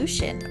the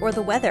pollution or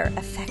the weather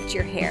affect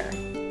your hair?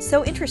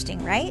 So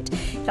interesting, right?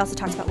 It also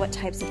talks about what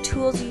types of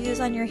tools you use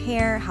on your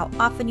hair, how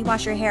often you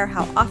wash your hair,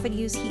 how often you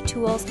use heat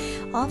tools.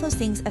 All those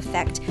things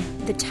affect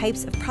the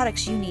types of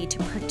products you need to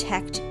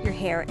protect your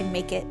hair and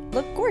make it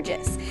look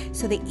gorgeous.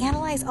 So they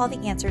analyze all the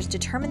answers,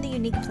 determine the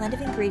unique blend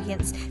of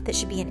ingredients that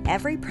should be in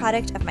every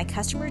product of my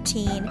custom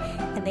routine,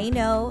 and they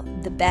know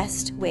the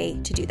best way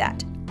to do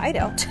that. I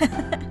don't.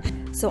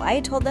 So I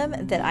had told them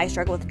that I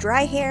struggle with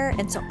dry hair,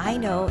 and so I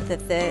know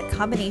that the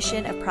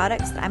combination of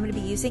products that I'm going to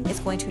be using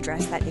is going to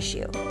address that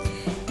issue.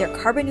 They're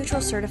carbon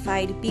neutral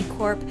certified, B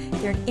Corp,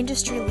 they're an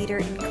industry leader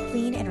in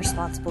clean and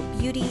responsible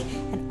beauty,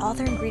 and all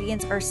their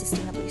ingredients are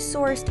sustainably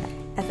sourced,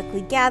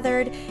 ethically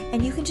gathered,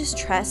 and you can just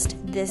trust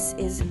this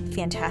is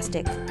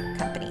fantastic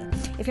company.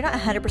 If you're not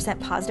 100%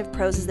 positive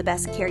Prose is the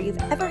best care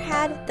you've ever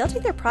had, they'll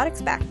take their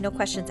products back, no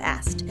questions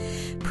asked.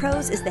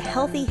 Prose is the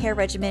healthy hair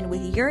regimen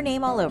with your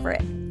name all over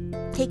it.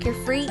 Take your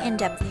free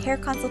in-depth hair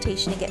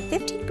consultation and get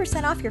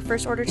 15% off your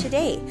first order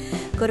today.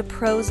 Go to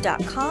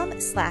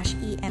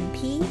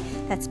prose.com/EMP.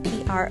 That's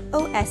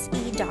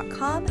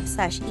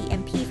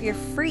prose.com/EMP for your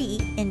free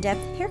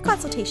in-depth hair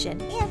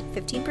consultation and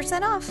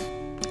 15% off.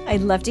 I'd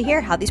love to hear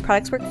how these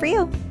products work for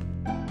you.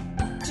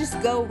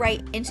 just go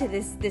right into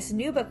this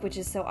new book, which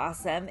is so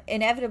awesome.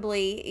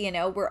 Inevitably,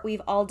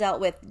 we've all dealt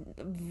with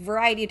a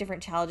variety of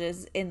different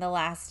challenges in the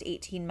last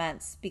 18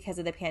 months because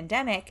of the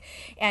pandemic,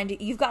 and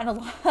you've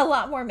gotten a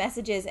lot more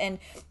messages and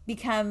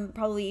become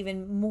probably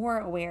even more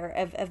aware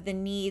of the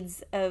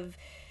needs of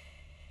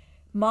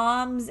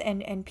moms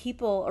and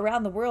people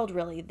around the world,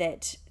 really,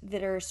 that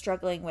are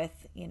struggling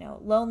with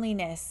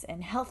loneliness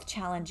and health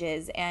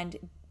challenges, and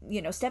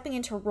stepping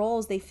into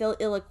roles they feel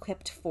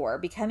ill-equipped for,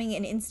 becoming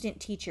an instant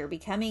teacher,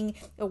 becoming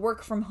a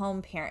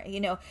work-from-home parent.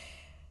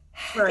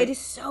 Right. It is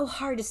so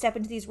hard to step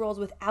into these roles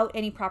without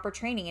any proper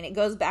training. And it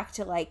goes back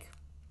to like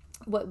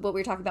what we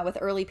were talking about with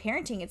early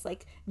parenting. It's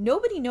like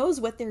nobody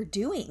knows what they're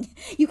doing.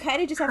 You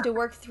kind of just have to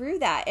work through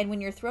that. And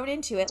when you're thrown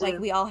into it, like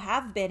we all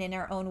have been in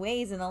our own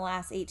ways in the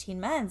last 18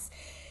 months,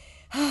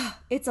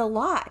 it's a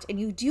lot. And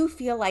you do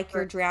feel like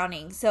you're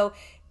drowning. So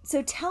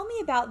tell me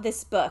about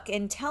this book,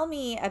 and tell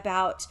me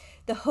about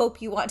the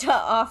hope you want to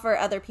offer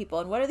other people,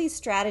 and what are these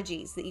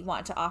strategies that you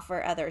want to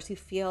offer others who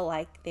feel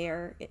like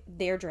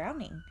they're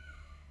drowning?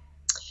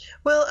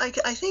 Well, I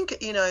think,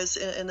 I was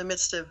in the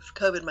midst of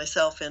COVID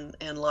myself,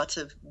 and lots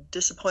of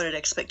disappointed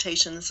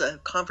expectations,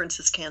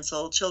 conferences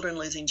canceled, children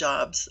losing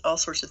jobs, all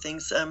sorts of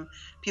things,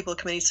 people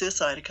committing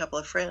suicide, a couple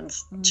of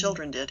friends,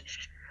 children did.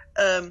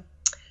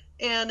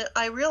 And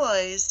I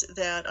realized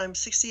that I'm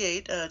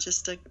 68,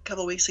 just a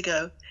couple of weeks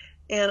ago,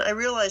 and I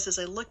realized as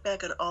I look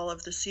back at all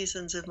of the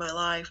seasons of my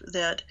life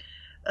that,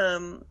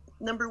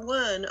 number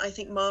one, I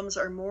think moms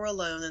are more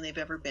alone than they've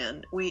ever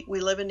been. We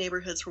live in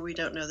neighborhoods where we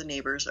don't know the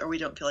neighbors, or we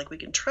don't feel like we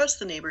can trust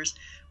the neighbors.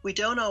 We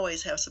don't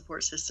always have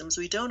support systems.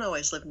 We don't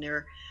always live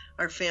near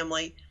our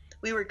family.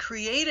 We were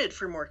created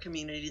for more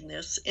community than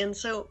this. And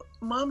so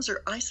moms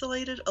are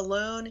isolated,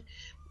 alone,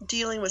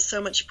 dealing with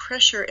so much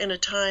pressure in a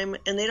time,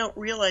 and they don't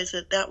realize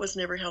that was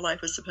never how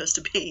life was supposed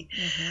to be.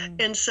 Mm-hmm.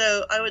 And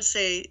so I would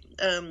say,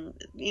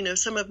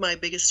 some of my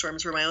biggest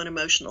storms were my own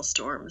emotional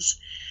storms.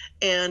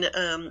 And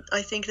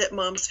I think that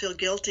moms feel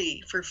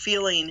guilty for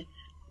feeling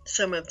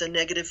some of the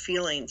negative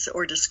feelings,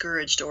 or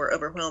discouraged, or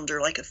overwhelmed,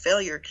 or like a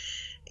failure.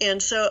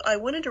 And so I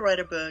wanted to write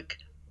a book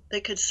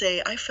that could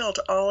say, I felt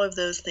all of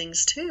those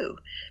things too.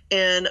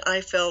 And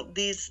I felt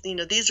these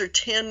are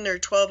 10 or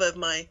 12 of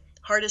my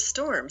hardest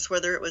storms,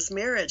 whether it was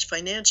marriage,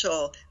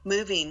 financial,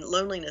 moving,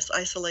 loneliness,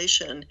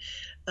 isolation,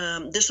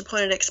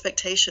 disappointed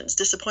expectations,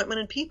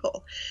 disappointment in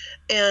people.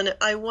 And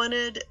I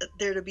wanted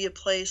there to be a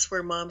place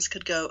where moms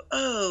could go,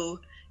 oh,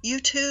 you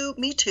too,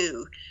 me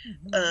too,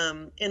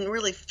 mm-hmm. And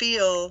really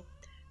feel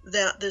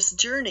that this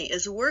journey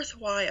is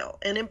worthwhile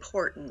and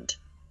important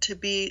to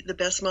be the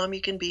best mom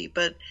you can be,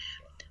 but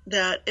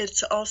that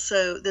it's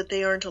also that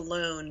they aren't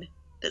alone,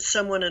 that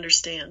someone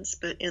understands,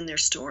 but in their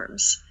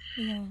storms.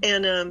 Yeah.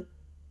 And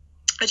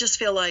I just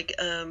feel like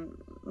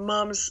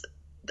moms,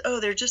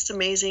 they're just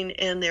amazing,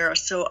 and they're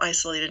so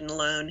isolated and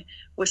alone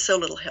with so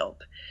little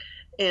help.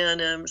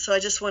 And so I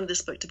just wanted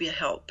this book to be a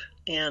help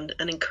and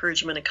an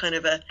encouragement, a kind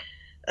of a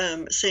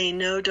saying,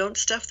 no, don't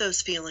stuff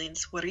those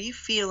feelings. What are you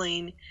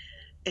feeling?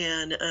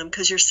 And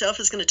because yourself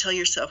is going to tell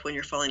yourself when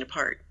you're falling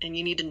apart, and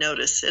you need to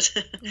notice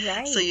it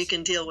right. So you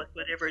can deal with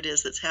whatever it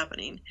is that's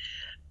happening.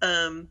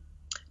 And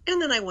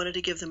then I wanted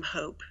to give them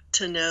hope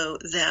to know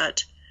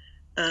that,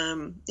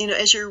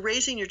 as you're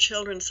raising your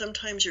children,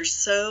 sometimes you're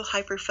so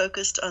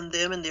hyper-focused on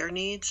them and their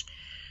needs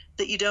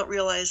that you don't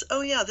realize,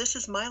 oh, yeah, this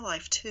is my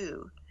life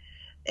too.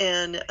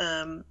 And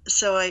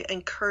so I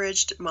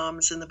encouraged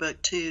moms in the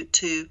book to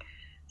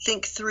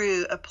think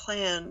through a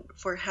plan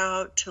for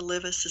how to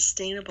live a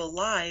sustainable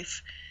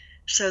life,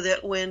 so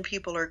that when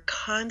people are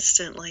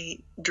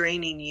constantly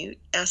draining you,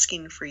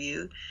 asking for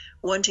you,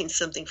 wanting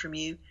something from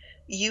you,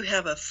 you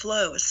have a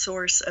flow, a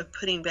source of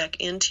putting back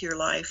into your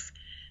life,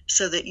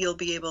 so that you'll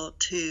be able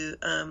to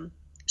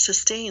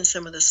sustain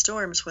some of the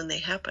storms when they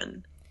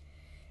happen.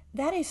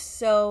 That is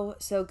so,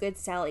 so good,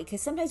 Sally,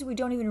 because sometimes we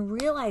don't even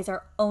realize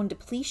our own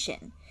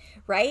depletion,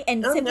 right?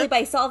 And simply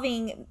by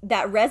solving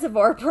that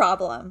reservoir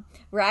problem,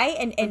 right?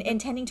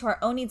 And tending to our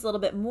own needs a little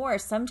bit more,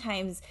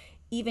 sometimes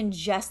even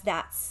just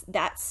that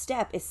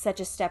step is such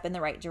a step in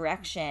the right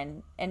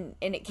direction. And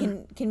it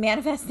can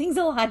manifest things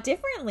a lot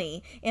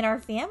differently in our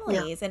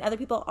families. Yeah. And other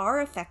people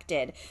are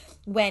affected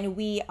when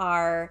we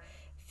are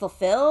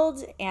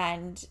fulfilled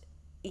and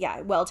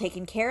well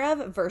taken care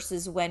of,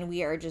 versus when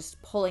we are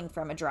just pulling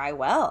from a dry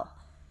well.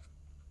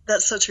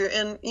 That's so true.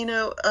 And,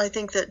 I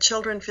think that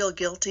children feel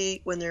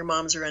guilty when their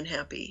moms are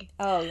unhappy.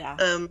 Oh,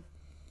 yeah.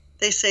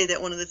 They say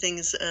that one of the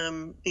things,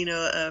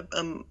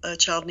 a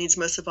child needs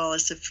most of all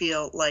is to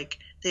feel like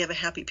they have a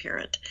happy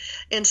parent.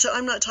 And so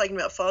I'm not talking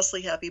about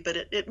falsely happy, but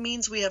it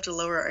means we have to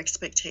lower our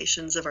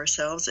expectations of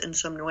ourselves in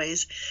some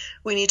ways.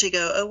 We need to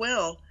go, oh,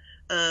 well,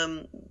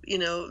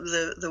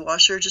 the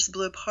washer just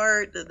blew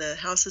apart, the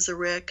house is a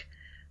wreck,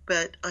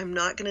 but I'm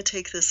not going to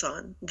take this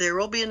on. There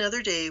will be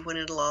another day when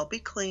it'll all be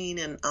clean,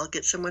 and I'll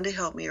get someone to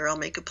help me, or I'll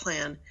make a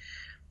plan.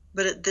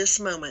 But at this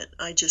moment,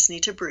 I just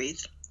need to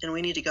breathe, and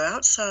we need to go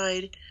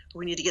outside, or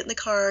we need to get in the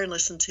car and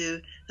listen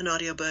to an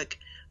audiobook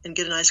and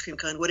get an ice cream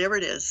cone, whatever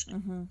it is.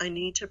 Mm-hmm. I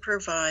need to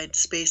provide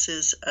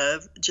spaces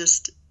of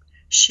just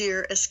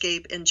sheer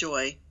escape and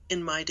joy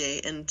in my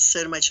day, and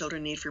so do my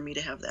children need for me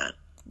to have that.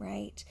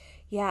 Right.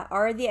 Yeah.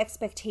 Are the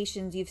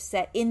expectations you've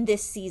set in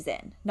this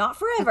season, not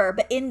forever,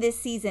 but in this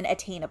season,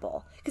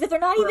 attainable? Because if they're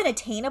not even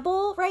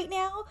attainable right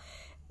now,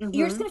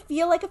 you're just Mm-hmm. going to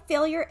feel like a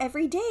failure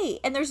every day,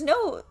 and there's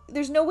no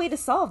way to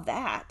solve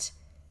that.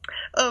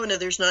 Oh no,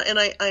 there's not. And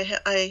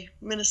I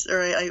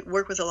minister. I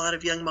work with a lot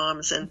of young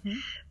moms, and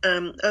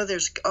Hmm.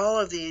 there's all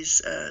of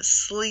these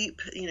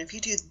sleep. If you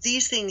do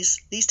these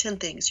things, these 10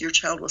 things, your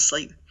child will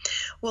sleep.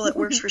 Well, it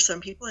works for some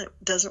people, and it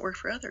doesn't work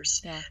for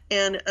others. Yeah.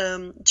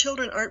 And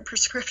children aren't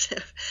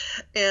prescriptive,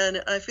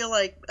 and I feel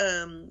like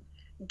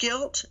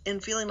guilt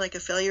and feeling like a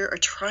failure or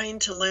trying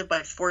to live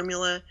by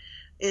formula,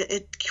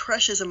 it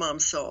crushes a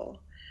mom's soul.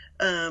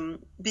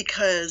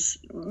 Because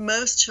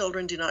most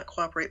children do not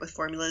cooperate with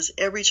formulas.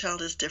 Every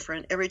child is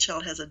different. Every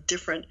child has a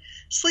different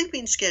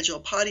sleeping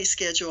schedule, potty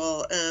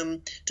schedule,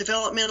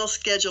 developmental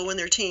schedule when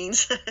they're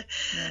teens.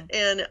 Yeah.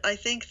 And I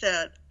think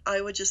that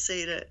I would just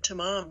say to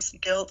moms,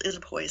 guilt is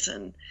a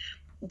poison.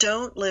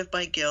 Don't live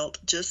by guilt.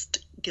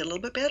 Just get a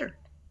little bit better.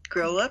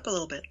 Grow up a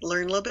little bit.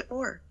 Learn a little bit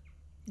more.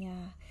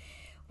 Yeah.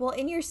 Well,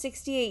 in your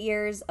 68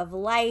 years of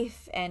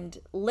life and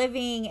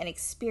living and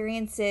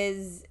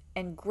experiences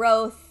and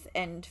growth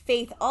and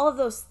faith, all of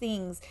those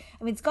things,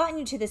 I mean, it's gotten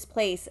you to this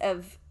place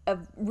of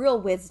real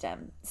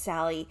wisdom,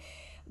 Sally.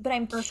 But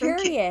I'm Well, thank you.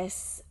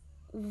 curious,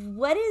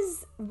 what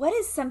is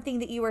something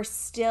that you are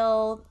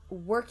still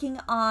working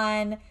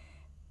on,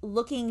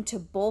 looking to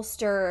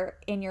bolster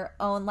in your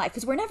own life?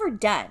 Because we're never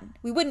done.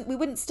 We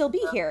wouldn't still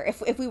be here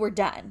if we were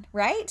done,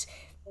 right?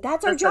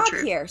 That's our That's so job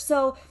true. here.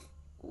 So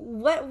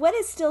what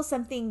is still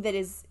something that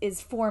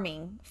is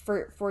forming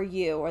for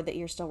you, or that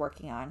you're still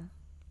working on?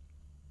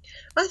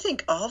 I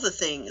think all the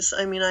things.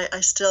 I mean,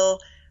 I still,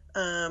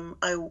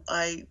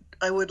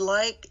 I would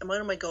like, one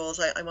of my goals,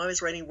 I'm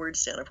always writing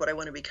words down of what I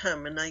want to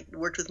become, and I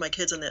worked with my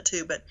kids on that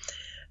too, but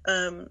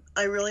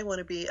I really want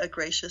to be a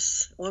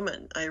gracious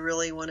woman. I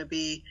really want to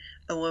be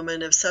a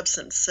woman of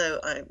substance. So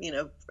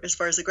as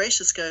far as the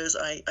gracious goes,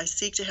 I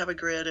seek to have a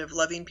grid of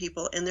loving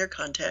people in their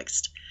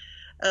context.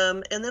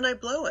 And then I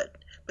blow it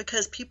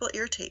because people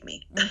irritate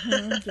me.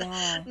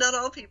 Yeah. Not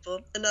all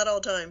people and not all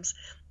times.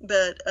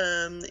 But,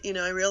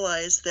 I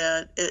realize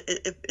that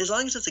as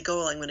long as it's a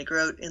goal, I'm going to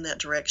grow in that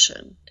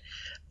direction.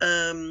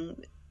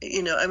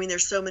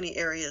 There's so many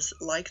areas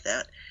like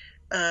that.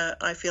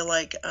 I feel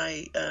like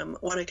I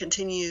want to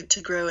continue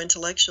to grow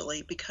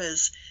intellectually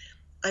because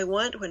I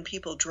want when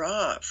people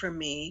draw from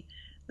me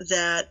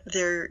that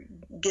they're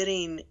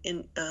getting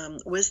in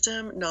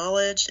wisdom,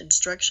 knowledge,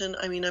 instruction.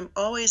 I mean, I'm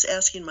always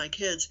asking my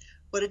kids,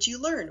 what did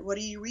you learn? What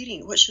are you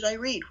reading? What should I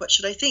read? What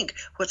should I think?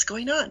 What's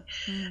going on?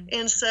 Mm.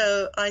 And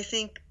so I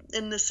think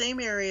in the same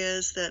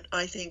areas that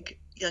I think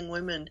young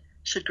women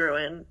should grow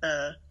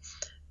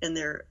in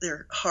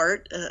their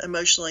heart,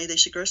 emotionally, they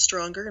should grow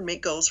stronger and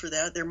make goals for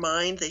that. Their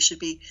mind, they should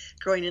be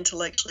growing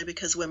intellectually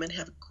because women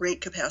have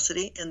great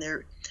capacity and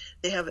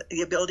they have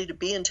the ability to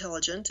be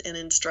intelligent and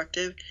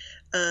instructive.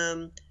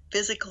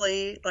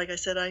 Physically, like I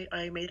said,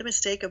 I made a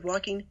mistake of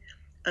walking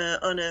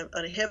on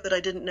a hip that I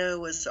didn't know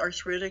was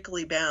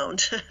arthritically bound.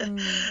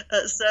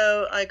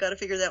 So I got to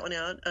figure that one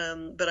out.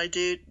 But I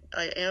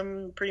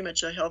am pretty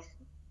much a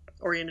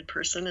health-oriented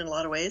person in a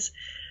lot of ways.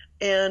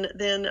 And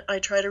then I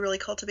try to really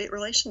cultivate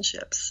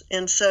relationships.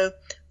 And so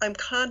I'm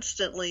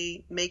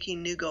constantly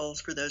making new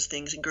goals for those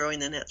things and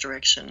growing in that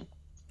direction.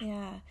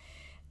 Yeah.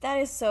 That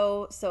is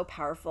so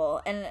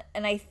powerful. And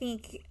I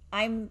think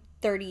I'm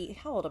 30.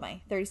 How old am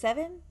I?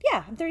 37?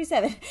 Yeah, I'm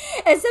 37.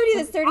 As somebody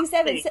that's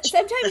 37,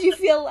 sometimes you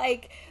feel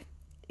like,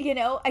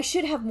 I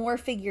should have more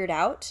figured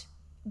out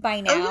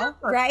by now, Oh, yeah.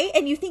 right?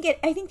 And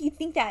I think you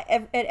think that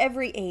at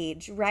every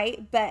age,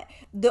 right? But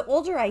the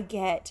older I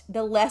get,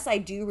 the less I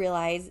do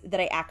realize that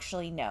I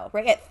actually know,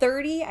 right? At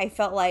 30, I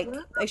felt like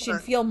I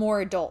should feel more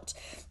adult.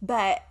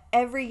 But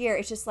every year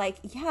it's just like,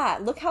 yeah,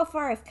 look how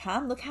far I've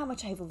come, look how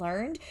much I've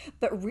learned.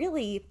 But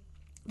really,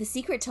 the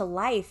secret to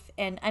life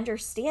and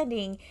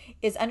understanding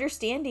is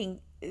understanding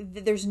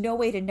that there's no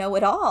way to know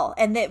it all,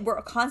 and that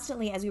we're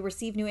constantly, as we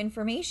receive new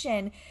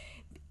information,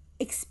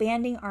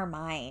 expanding our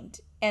mind,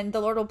 and the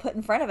Lord will put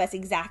in front of us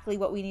exactly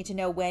what we need to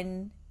know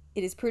when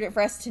it is prudent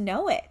for us to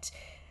know it.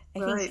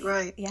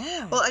 Right.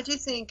 Yeah. Well, I do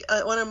think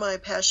one of my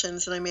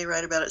passions, and I may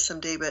write about it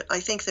someday, but I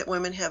think that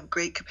women have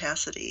great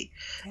capacity.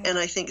 Yeah. And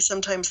I think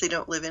sometimes they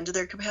don't live into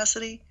their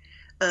capacity,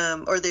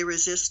 or they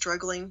resist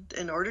struggling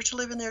in order to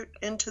live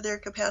into their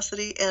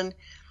capacity. And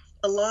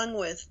along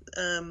with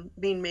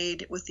being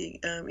made with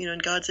the, in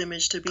God's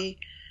image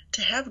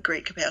to have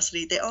great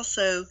capacity, they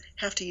also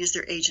have to use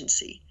their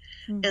agency.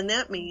 And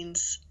that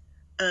means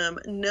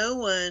no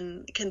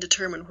one can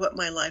determine what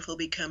my life will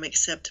become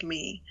except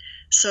me.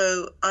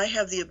 So I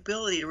have the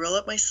ability to roll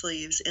up my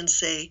sleeves and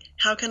say,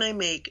 how can I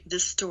make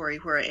this story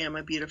where I am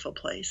a beautiful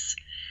place?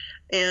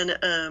 And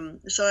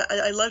so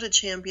I love to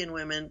champion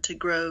women to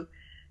grow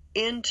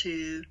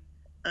into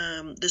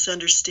this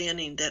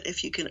understanding that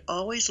if you can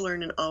always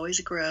learn and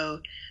always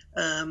grow,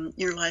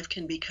 your life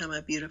can become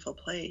a beautiful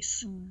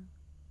place.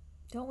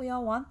 Don't we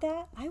all want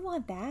that? I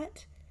want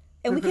that.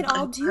 And we can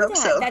all I do hope that.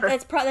 so.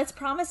 That's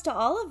promised to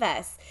all of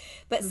us.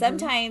 But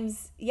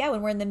sometimes, yeah,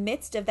 when we're in the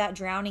midst of that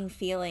drowning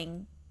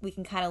feeling, we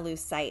can kind of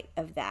lose sight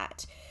of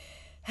that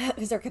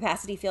because our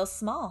capacity feels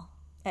small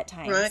at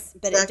times. Right,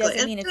 But exactly. it doesn't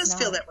And mean it it's does not.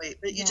 feel that way,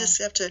 but you Yeah.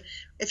 just have to.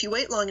 If you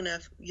wait long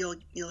enough, you'll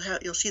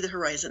see the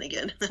horizon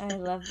again. I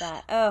love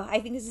that. Oh, I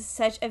think this is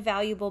such a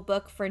valuable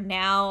book for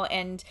now,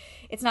 and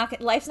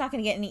life's not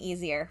going to get any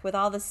easier with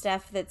all the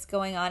stuff that's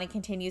going on and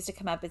continues to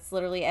come up. It's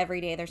literally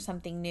every day there's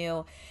something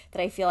new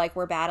that I feel like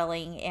we're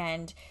battling,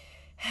 and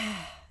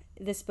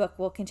this book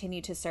will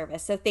continue to serve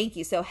us. So thank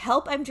you. So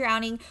Help, I'm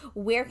Drowning.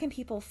 Where can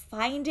people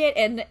find it,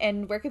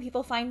 and where can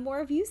people find more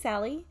of you,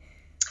 Sally?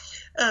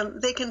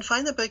 They can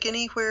find the book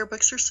anywhere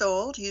books are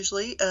sold,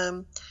 usually.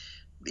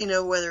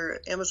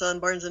 Whether Amazon,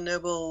 Barnes and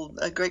Noble,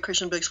 Great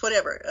Christian Books,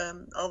 whatever,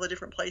 all the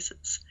different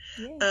places.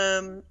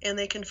 Yeah. And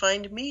they can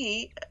find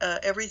me,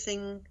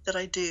 everything that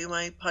I do,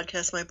 my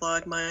podcast, my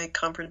blog, my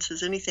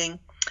conferences, anything,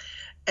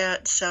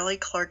 at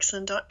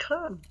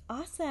sallyclarkson.com.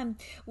 Awesome.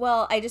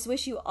 Well, I just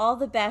wish you all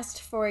the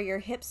best for your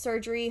hip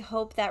surgery.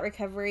 Hope that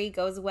recovery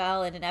goes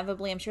well, and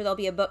inevitably I'm sure there'll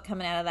be a book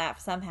coming out of that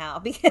somehow,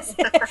 because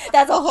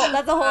that's a whole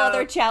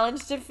other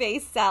challenge to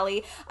face,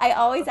 Sally. I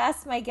always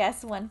ask my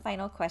guests one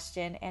final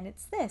question, and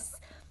it's this.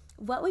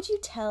 What would you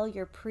tell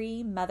your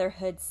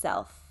pre-motherhood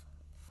self?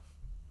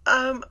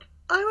 I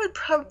would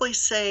probably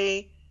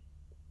say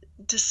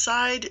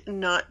decide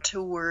not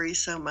to worry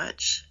so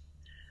much.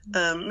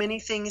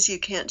 Many things you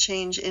can't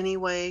change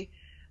anyway,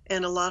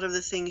 and a lot of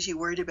the things you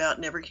worried about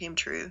never came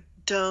true.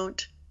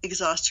 Don't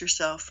exhaust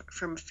yourself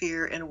from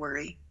fear and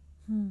worry.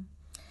 And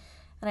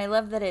I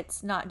love that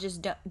it's not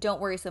just don't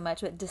worry so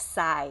much, but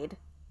decide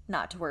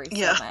not to worry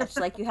so much.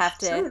 Like you have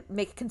to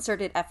make a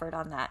concerted effort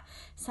on that.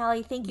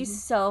 Sally, thank you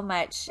so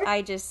much.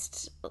 I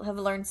just have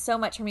learned so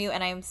much from you,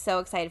 and I'm so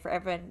excited for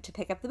everyone to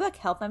pick up the book,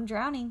 Help, I'm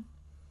Drowning.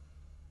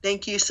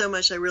 Thank you so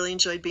much. I really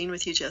enjoyed being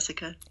with you,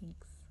 Jessica. Thanks.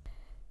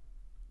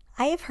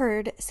 I have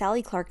heard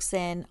Sally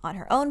Clarkson on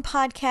her own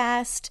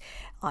podcast,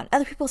 on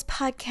other people's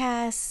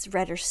podcasts,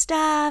 read her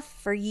stuff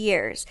for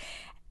years.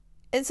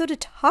 And so to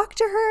talk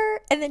to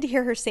her and then to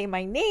hear her say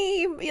my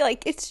name,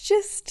 like, it's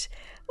just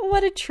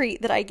what a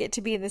treat that I get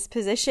to be in this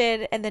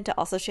position and then to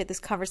also share this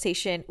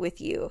conversation with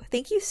you.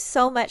 Thank you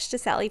so much to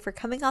Sally for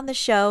coming on the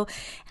show.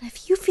 And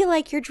if you feel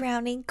like you're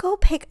drowning, go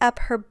pick up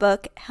her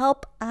book,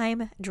 Help,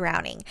 I'm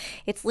Drowning.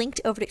 It's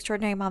linked over to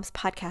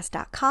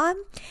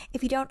extraordinarymomspodcast.com.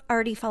 If you don't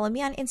already follow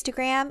me on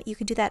Instagram, you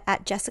can do that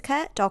at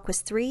Jessica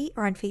Dahlquist3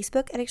 or on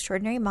Facebook at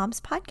Extraordinary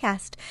Moms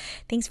Podcast.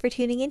 Thanks for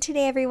tuning in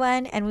today,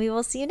 everyone, and we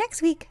will see you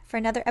next week for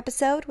another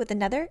episode with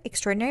another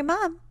extraordinary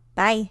mom.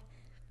 Bye.